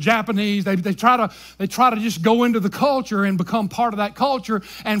 Chinese or Japanese. They try to just go into the culture and become part of that culture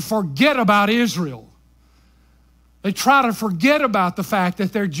and forget about Israel. They try to forget about the fact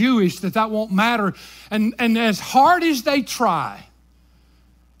that they're Jewish, that won't matter. And as hard as they try,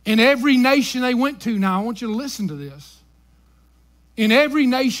 in every nation they went to, now I want you to listen to this. In every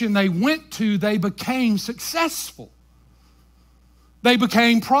nation they went to, they became successful. They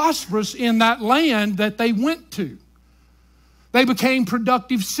became prosperous in that land that they went to. They became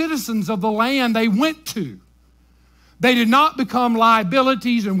productive citizens of the land they went to. They did not become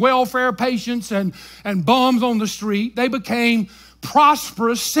liabilities and welfare patients and bums on the street. They became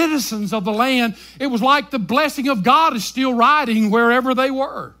prosperous citizens of the land. It was like the blessing of God is still riding wherever they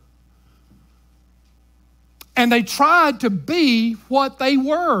were. And they tried to be what they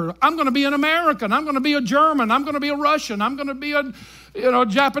were. I'm going to be an American. I'm going to be a German. I'm going to be a Russian. I'm going to be a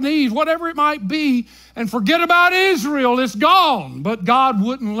Japanese, whatever it might be, and forget about Israel. It's gone. But God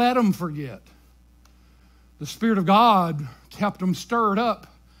wouldn't let them forget. The Spirit of God kept them stirred up.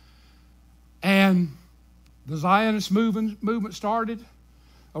 And the Zionist movement started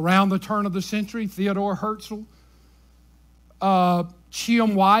around the turn of the century. Theodore Herzl,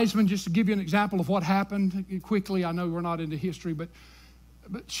 Chiam Weizmann, just to give you an example of what happened quickly. I know we're not into history, but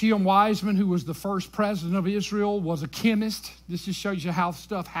Chiam Weizmann, who was the first president of Israel, was a chemist. This just shows you how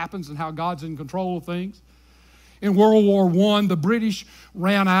stuff happens and how God's in control of things. In World War I, the British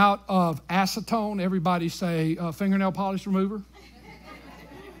ran out of acetone. Everybody say fingernail polish remover.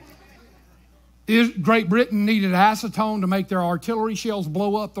 Great Britain needed acetone to make their artillery shells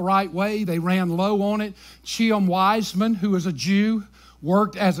blow up the right way. They ran low on it. Chiam Weizmann, who is a Jew,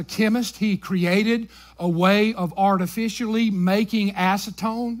 worked as a chemist. He created a way of artificially making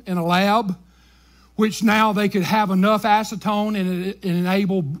acetone in a lab, which now they could have enough acetone and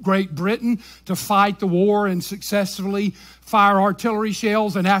enable Great Britain to fight the war and successfully fire artillery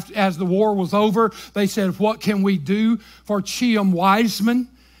shells. And as the war was over, they said, what can we do for Chiam Weizmann?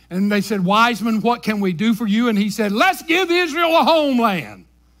 And they said, Weizmann, what can we do for you? And he said, let's give Israel a homeland.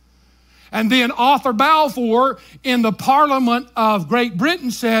 And then Arthur Balfour in the Parliament of Great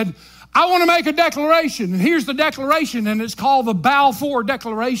Britain said, I want to make a declaration. And here's the declaration, and it's called the Balfour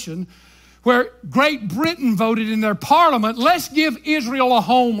Declaration, where Great Britain voted in their parliament, let's give Israel a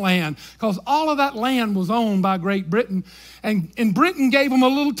homeland, because all of that land was owned by Great Britain. And Britain gave them a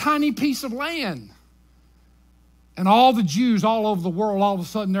little tiny piece of land. And all the Jews all over the world, all of a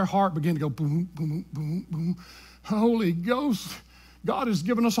sudden their heart began to go boom, boom, boom, boom. Holy Ghost, God has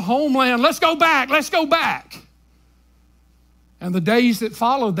given us a homeland. Let's go back. Let's go back. And the days that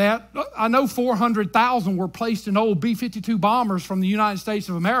followed that, I know 400,000 were placed in old B-52 bombers from the United States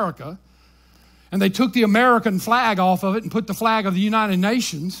of America. And they took the American flag off of it and put the flag of the United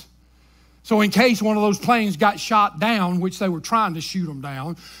Nations. So in case one of those planes got shot down, which they were trying to shoot them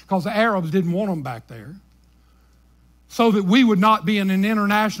down, because the Arabs didn't want them back there, so that we would not be in an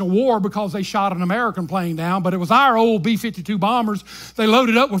international war because they shot an American plane down. But it was our old B-52 bombers. They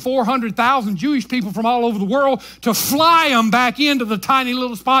loaded up with 400,000 Jewish people from all over the world to fly them back into the tiny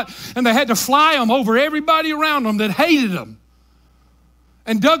little spot. And they had to fly them over everybody around them that hated them.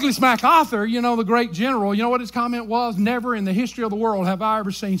 And Douglas MacArthur, the great general, you know what his comment was? Never in the history of the world have I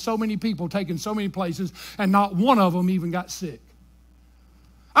ever seen so many people taken so many places and not one of them even got sick.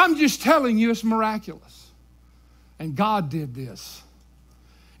 I'm just telling you, it's miraculous. And God did this.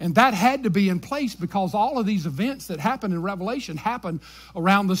 And that had to be in place because all of these events that happened in Revelation happened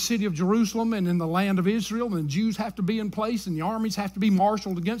around the city of Jerusalem and in the land of Israel. And the Jews have to be in place and the armies have to be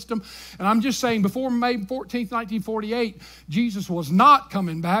marshaled against them. And I'm just saying, before May 14th, 1948, Jesus was not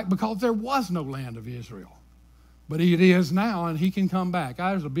coming back because there was no land of Israel. But it is now, and he can come back.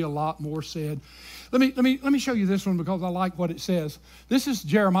 There'll be a lot more said. Let me show you this one because I like what it says. This is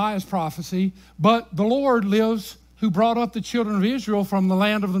Jeremiah's prophecy. But the Lord lives, who brought up the children of Israel from the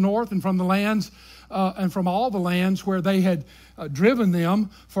land of the north and from the lands and from all the lands where they had driven them,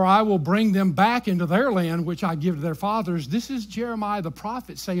 for I will bring them back into their land, which I give to their fathers. This is Jeremiah the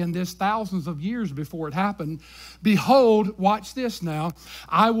prophet saying this thousands of years before it happened. Behold, watch this now,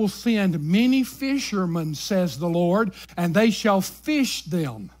 I will send many fishermen, says the Lord, and they shall fish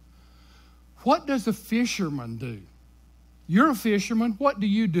them. What does a fisherman do? You're a fisherman. What do?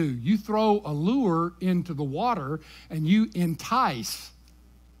 You throw a lure into the water and you entice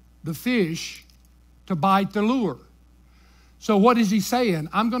the fish to bite the lure. So what is he saying?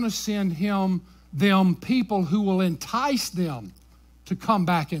 I'm going to send them people who will entice them to come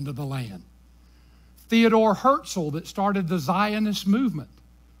back into the land. Theodore Herzl, that started the Zionist movement.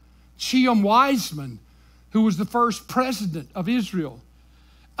 Chiam Weizmann, who was the first president of Israel.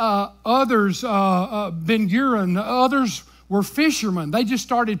 Others, Ben-Gurion, others were fishermen. They just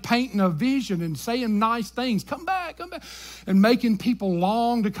started painting a vision and saying nice things. Come back, come back. And making people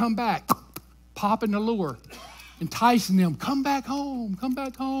long to come back. Popping the lure. Enticing them. Come back home. Come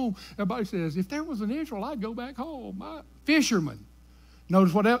back home. Everybody says, if there was an Israel, I'd go back home. Fishermen.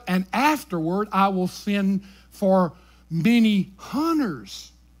 Notice what else. And afterward, I will send for many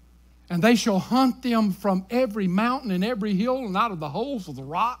hunters, and they shall hunt them from every mountain and every hill and out of the holes of the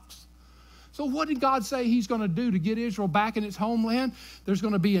rocks. So what did God say he's going to do to get Israel back in its homeland? There's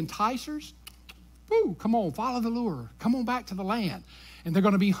going to be enticers. Woo, come on, follow the lure. Come on back to the land. And they're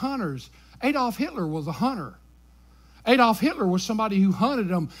going to be hunters. Adolf Hitler was a hunter. Adolf Hitler was somebody who hunted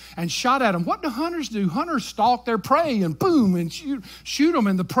them and shot at them. What do hunters do? Hunters stalk their prey and boom, and shoot them,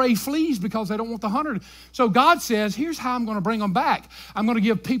 and the prey flees because they don't want the hunter. So God says, here's how I'm going to bring them back. I'm going to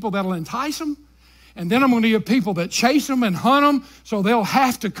give people that'll entice them, and then I'm going to give people that chase them and hunt them so they'll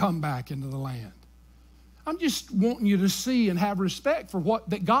have to come back into the land. I'm just wanting you to see and have respect for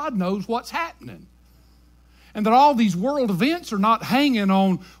that God knows what's happening. And that all these world events are not hanging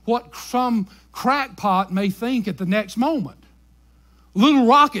on what some crackpot may think at the next moment. Little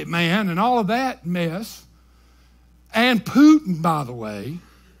Rocket Man and all of that mess, and Putin, by the way,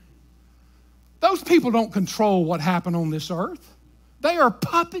 those people don't control what happened on this earth. They are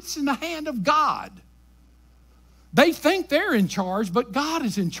puppets in the hand of God. They think they're in charge, but God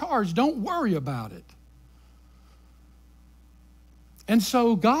is in charge. Don't worry about it. And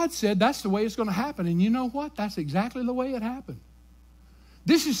so God said that's the way it's going to happen. And you know what? That's exactly the way it happened.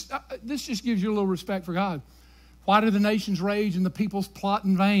 This just gives you a little respect for God. Why do the nations rage and the peoples plot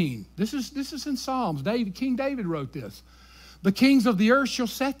in vain? This is in Psalms. King David wrote this. The kings of the earth shall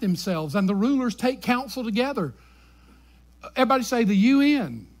set themselves, and the rulers take counsel together. Everybody say the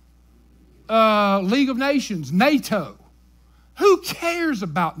UN, League of Nations, NATO. Who cares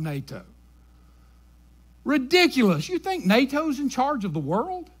about NATO? Ridiculous. You think NATO's in charge of the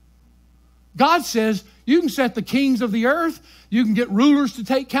world? God says you can set the kings of the earth. You can get rulers to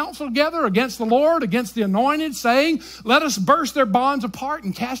take counsel together against the Lord, against the anointed, saying, let us burst their bonds apart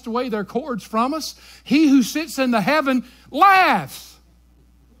and cast away their cords from us. He who sits in the heaven laughs.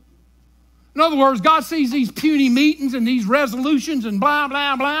 In other words, God sees these puny meetings and these resolutions and blah,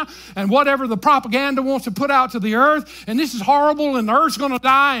 blah, blah, and whatever the propaganda wants to put out to the earth, and this is horrible, and the earth's going to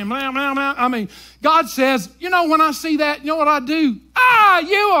die, and blah, blah, blah. I mean, God says, when I see that, you know what I do?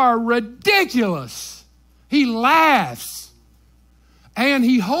 You are ridiculous. He laughs, and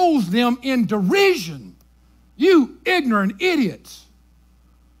he holds them in derision. You ignorant idiots.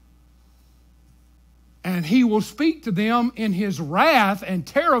 And he will speak to them in his wrath and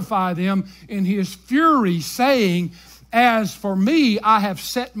terrify them in his fury, saying, as for me, I have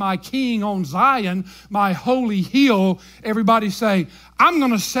set my king on Zion, my holy hill. Everybody say, I'm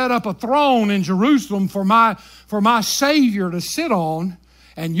going to set up a throne in Jerusalem for my Savior to sit on.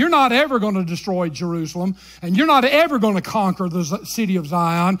 And you're not ever going to destroy Jerusalem. And you're not ever going to conquer the city of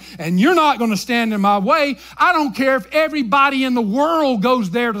Zion. And you're not going to stand in my way. I don't care if everybody in the world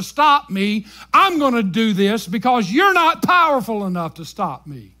goes there to stop me. I'm going to do this because you're not powerful enough to stop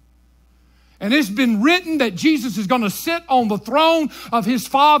me. And it's been written that Jesus is going to sit on the throne of his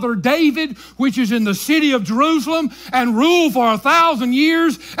father David, which is in the city of Jerusalem, and rule for 1,000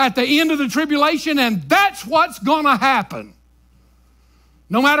 years at the end of the tribulation. And that's what's going to happen.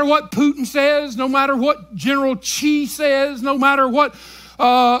 No matter what Putin says, no matter what General Xi says, no matter what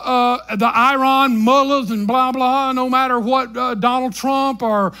the Iran mullahs and blah, blah, no matter what Donald Trump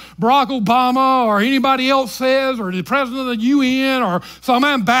or Barack Obama or anybody else says, or the president of the UN or some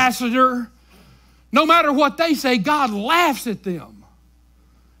ambassador, no matter what they say, God laughs at them.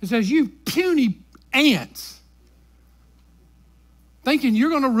 He says, you puny ants, thinking you're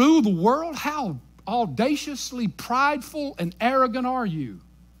going to rule the world? How audaciously prideful and arrogant are you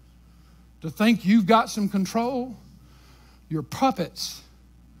to think you've got some control? You're puppets.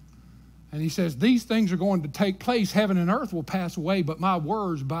 And he says, these things are going to take place. Heaven and earth will pass away, but my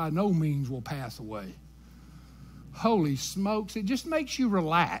words by no means will pass away. Holy smokes, it just makes you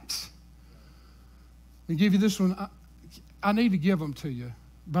relax. Let me give you this one. I need to give them to you,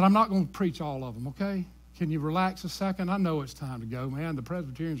 but I'm not going to preach all of them, okay? Can you relax a second? I know it's time to go, man. The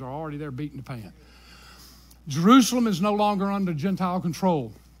Presbyterians are already there beating the pan. Jerusalem is no longer under Gentile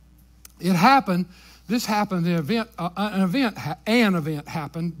control. It happened. This happened. An event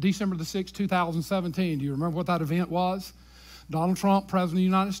happened December the 6th, 2017. Do you remember what that event was? Donald Trump, President of the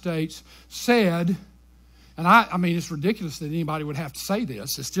United States, said, and I mean, it's ridiculous that anybody would have to say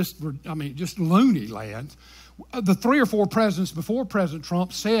this. It's just loony land. The 3 or 4 presidents before President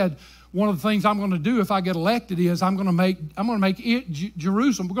Trump said, one of the things I'm going to do if I get elected is I'm going to make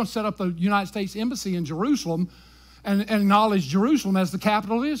Jerusalem. We're going to set up the United States Embassy in Jerusalem and acknowledge Jerusalem as the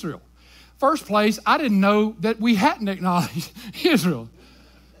capital of Israel. First place, I didn't know that we hadn't acknowledged Israel.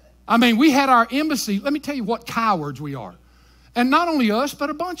 I mean, we had our embassy. Let me tell you what cowards we are. And not only us, but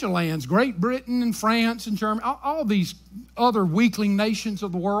a bunch of lands, Great Britain and France and Germany, all these other weakling nations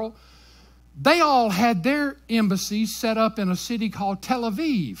of the world. they all had their embassies set up in a city called Tel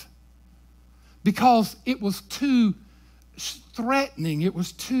Aviv because it was too threatening. It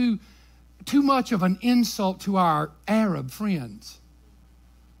was too much of an insult to our Arab friends.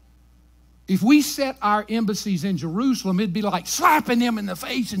 If we set our embassies in Jerusalem, it'd be like slapping them in the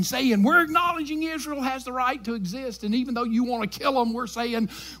face and saying, we're acknowledging Israel has the right to exist. And even though you want to kill them, we're saying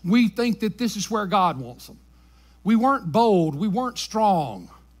we think that this is where God wants them. We weren't bold. We weren't strong.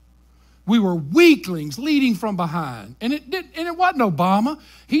 We were weaklings leading from behind. And it wasn't Obama.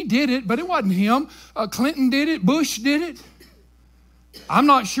 He did it, but it wasn't him. Clinton did it. Bush did it. I'm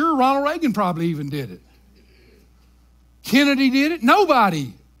not sure Ronald Reagan probably even did it. Kennedy did it.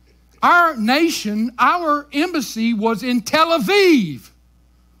 Nobody. Our nation, our embassy was in Tel Aviv.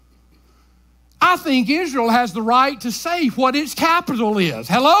 I think Israel has the right to say what its capital is.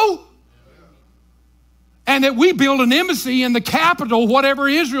 Hello? And that we build an embassy in the capital, whatever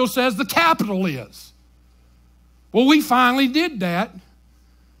Israel says the capital is. Well, we finally did that.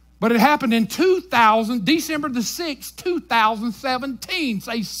 But it happened in December the 6th, 2017,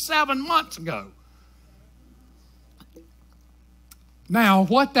 say 7 months ago. Now,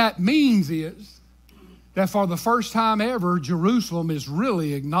 what that means is that for the first time ever, Jerusalem is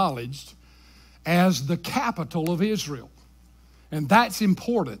really acknowledged as the capital of Israel. And that's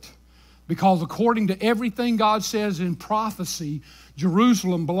important because according to everything God says in prophecy,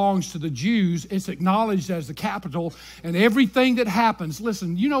 Jerusalem belongs to the Jews. It's acknowledged as the capital. And everything that happens,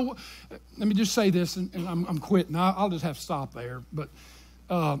 listen, let me just say this, and I'm quitting. I'll just have to stop there. But,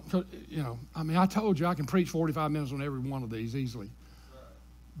 I told you I can preach 45 minutes on every one of these easily.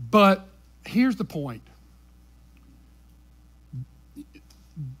 But here's the point.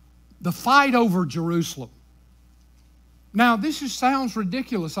 The fight over Jerusalem. Now, this sounds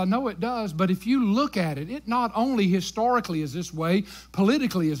ridiculous. I know it does. But if you look at it, it not only historically is this way,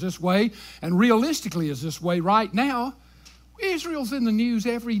 politically is this way, and realistically is this way right now. Israel's in the news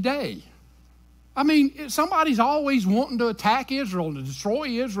every day. I mean, somebody's always wanting to attack Israel and to destroy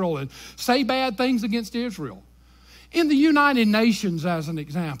Israel and say bad things against Israel. In the United Nations, as an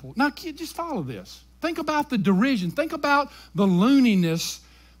example. Now, just follow this. Think about the derision. Think about the looniness,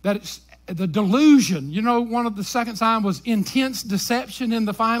 the delusion. One of the second sign was intense deception in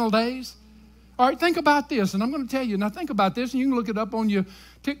the final days. All right, think about this. And I'm going to tell you, now think about this, and you can look it up on your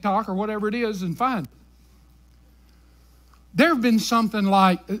TikTok or whatever it is and find it. There have been something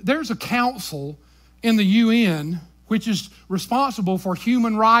like, there's a council in the UN which is responsible for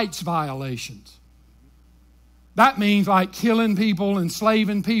human rights violations. That means like killing people,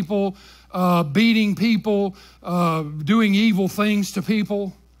 enslaving people, beating people, doing evil things to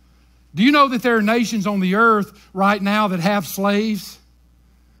people. Do you know that there are nations on the earth right now that have slaves?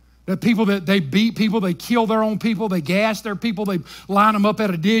 That people that they beat people, they kill their own people, they gas their people, they line them up at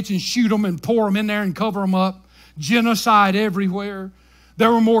a ditch and shoot them and pour them in there and cover them up. Genocide everywhere. There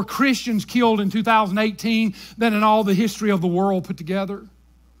were more Christians killed in 2018 than in all the history of the world put together.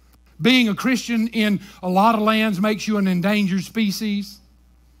 Being a Christian in a lot of lands makes you an endangered species.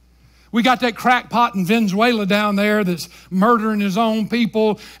 We got that crackpot in Venezuela down there that's murdering his own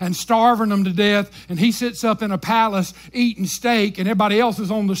people and starving them to death. And he sits up in a palace eating steak and everybody else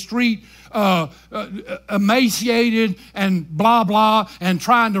is on the street emaciated and blah, blah, and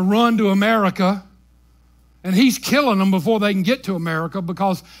trying to run to America. And he's killing them before they can get to America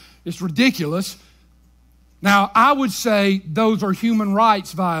because it's ridiculous. Now, I would say those are human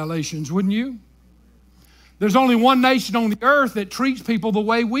rights violations, wouldn't you? There's only one nation on the earth that treats people the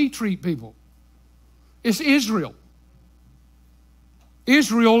way we treat people. It's Israel.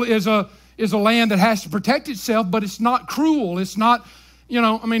 Israel is a land that has to protect itself, but it's not cruel. It's not,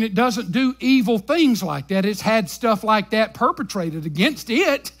 it doesn't do evil things like that. It's had stuff like that perpetrated against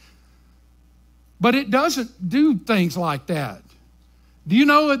it, but it doesn't do things like that. Do you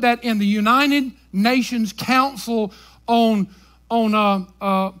know that in the United Nations Council on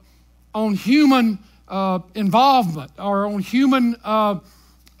human involvement or on human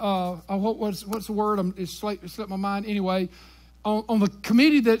what's the word? It slipped my mind. Anyway, on the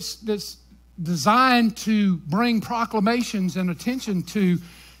committee that's designed to bring proclamations and attention to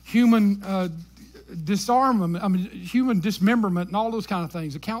human human dismemberment and all those kind of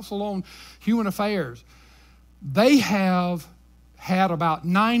things. The Council on Human Affairs, they have had about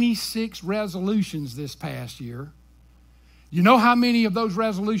 96 resolutions this past year. You know how many of those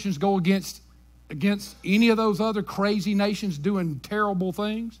resolutions go against any of those other crazy nations doing terrible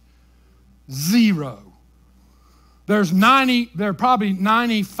things? 0. There are probably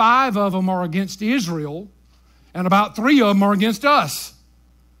 95 of them are against Israel, and about 3 of them are against us.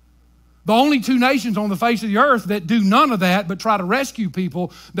 The only two nations on the face of the earth that do none of that but try to rescue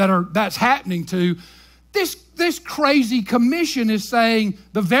people that's happening to. This crazy commission is saying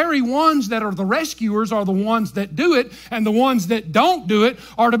the very ones that are the rescuers are the ones that do it, and the ones that don't do it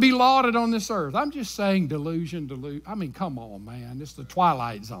are to be lauded on this earth. I'm just saying delusion. I mean, come on, man. It's the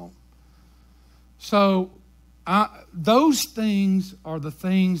Twilight Zone. So those things are the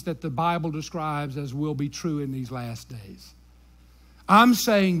things that the Bible describes as will be true in these last days. I'm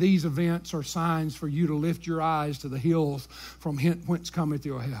saying these events are signs for you to lift your eyes to the hills from whence cometh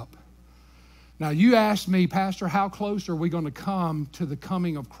your help. Now, you asked me, Pastor, how close are we going to come to the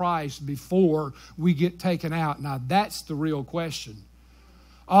coming of Christ before we get taken out? Now, that's the real question.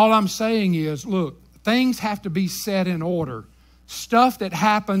 All I'm saying is, look, things have to be set in order. Stuff that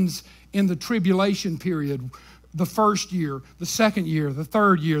happens in the tribulation period, the first year, the second year, the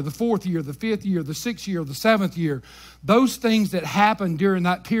third year, the fourth year, the fifth year, the sixth year, the seventh year, those things that happen during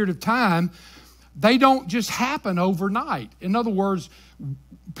that period of time, they don't just happen overnight. In other words,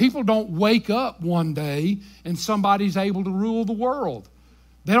 people don't wake up one day and somebody's able to rule the world.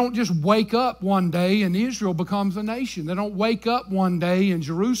 They don't just wake up one day and Israel becomes a nation. They don't wake up one day and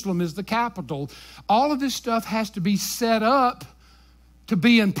Jerusalem is the capital. All of this stuff has to be set up to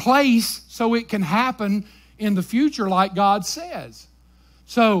be in place so it can happen in the future like God says.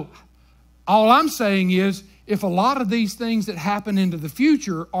 So all I'm saying is, if a lot of these things that happen into the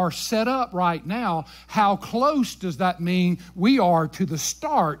future are set up right now, how close does that mean we are to the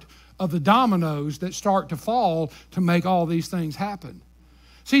start of the dominoes that start to fall to make all these things happen?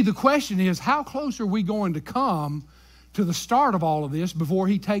 See, the question is, how close are we going to come to the start of all of this before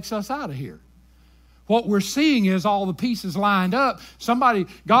He takes us out of here? What we're seeing is all the pieces lined up.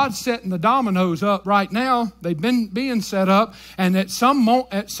 God's setting the dominoes up right now. They've been being set up, and at some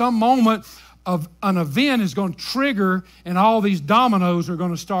moment, of an event is going to trigger, and all these dominoes are going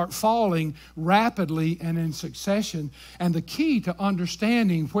to start falling rapidly and in succession. And the key to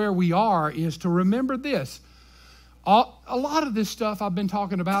understanding where we are is to remember this. A lot of this stuff I've been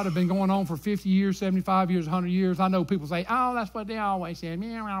talking about have been going on for 50 years, 75 years, 100 years. I know people say, oh, that's what they always said.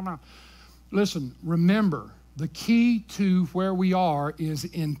 Listen, remember, the key to where we are is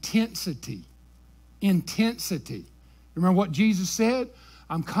intensity. Intensity. Remember what Jesus said?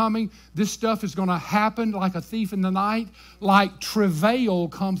 I'm coming. This stuff is going to happen like a thief in the night, like travail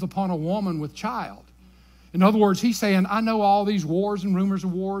comes upon a woman with child. In other words, He's saying, I know all these wars and rumors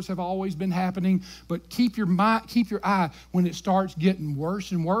of wars have always been happening, but keep your eye when it starts getting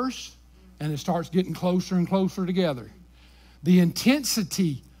worse and worse, and it starts getting closer and closer together. The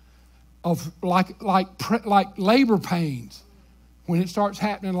intensity of like labor pains, when it starts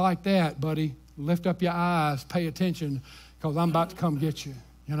happening like that, buddy, lift up your eyes, pay attention, because I'm about to come get you,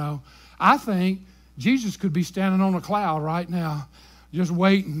 you know. I think Jesus could be standing on a cloud right now, just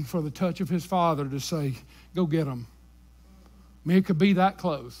waiting for the touch of His Father to say, go get them. I mean, it could be that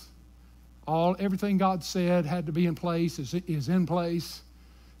close. Everything God said had to be in place is in place.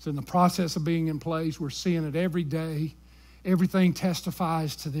 It's in the process of being in place. We're seeing it every day. Everything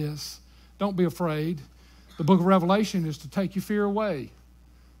testifies to this. Don't be afraid. The book of Revelation is to take your fear away.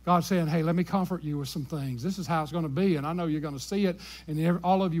 God's saying, hey, let me comfort you with some things. This is how it's going to be, and I know you're going to see it, and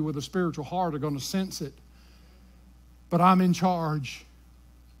all of you with a spiritual heart are going to sense it. But I'm in charge.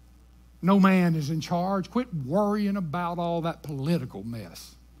 No man is in charge. Quit worrying about all that political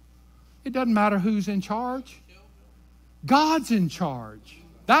mess. It doesn't matter who's in charge. God's in charge.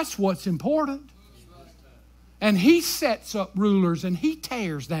 That's what's important. And He sets up rulers and He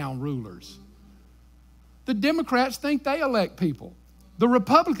tears down rulers. The Democrats think they elect people. The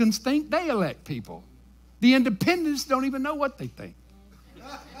Republicans think they elect people. The independents don't even know what they think.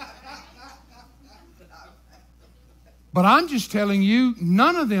 But I'm just telling you,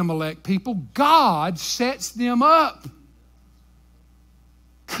 none of them elect people. God sets them up.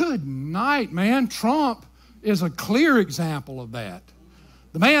 Good night, man. Trump is a clear example of that.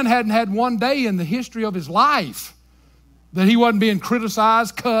 The man hadn't had one day in the history of his life that he wasn't being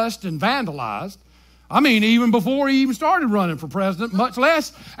criticized, cussed, and vandalized. I mean, even before he even started running for president, much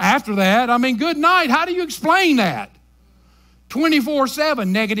less after that. I mean, good night. How do you explain that? 24/7,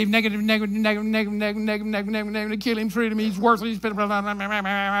 negative, kill him, treat him, he's worthless,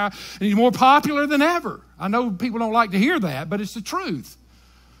 and he's more popular than ever. I know people don't like to hear that, but it's the truth.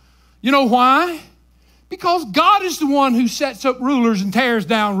 You know why? Because God is the one who sets up rulers and tears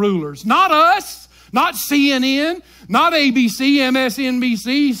down rulers. Not us, not CNN, not ABC,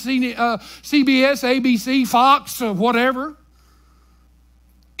 MSNBC, CBS, ABC, Fox, or whatever.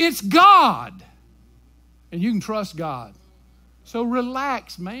 It's God. And you can trust God. So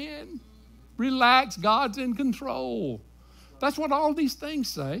relax, man. Relax. God's in control. That's what all these things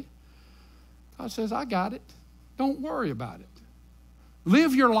say. God says, I got it. Don't worry about it.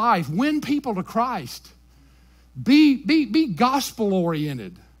 Live your life. Win people to Christ. Be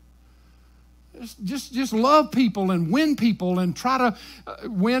gospel-oriented. Just love people and win people and try to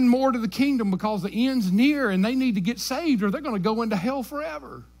win more to the kingdom, because the end's near and they need to get saved or they're going to go into hell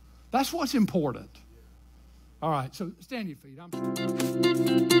forever. That's what's important. All right, so stand your feet.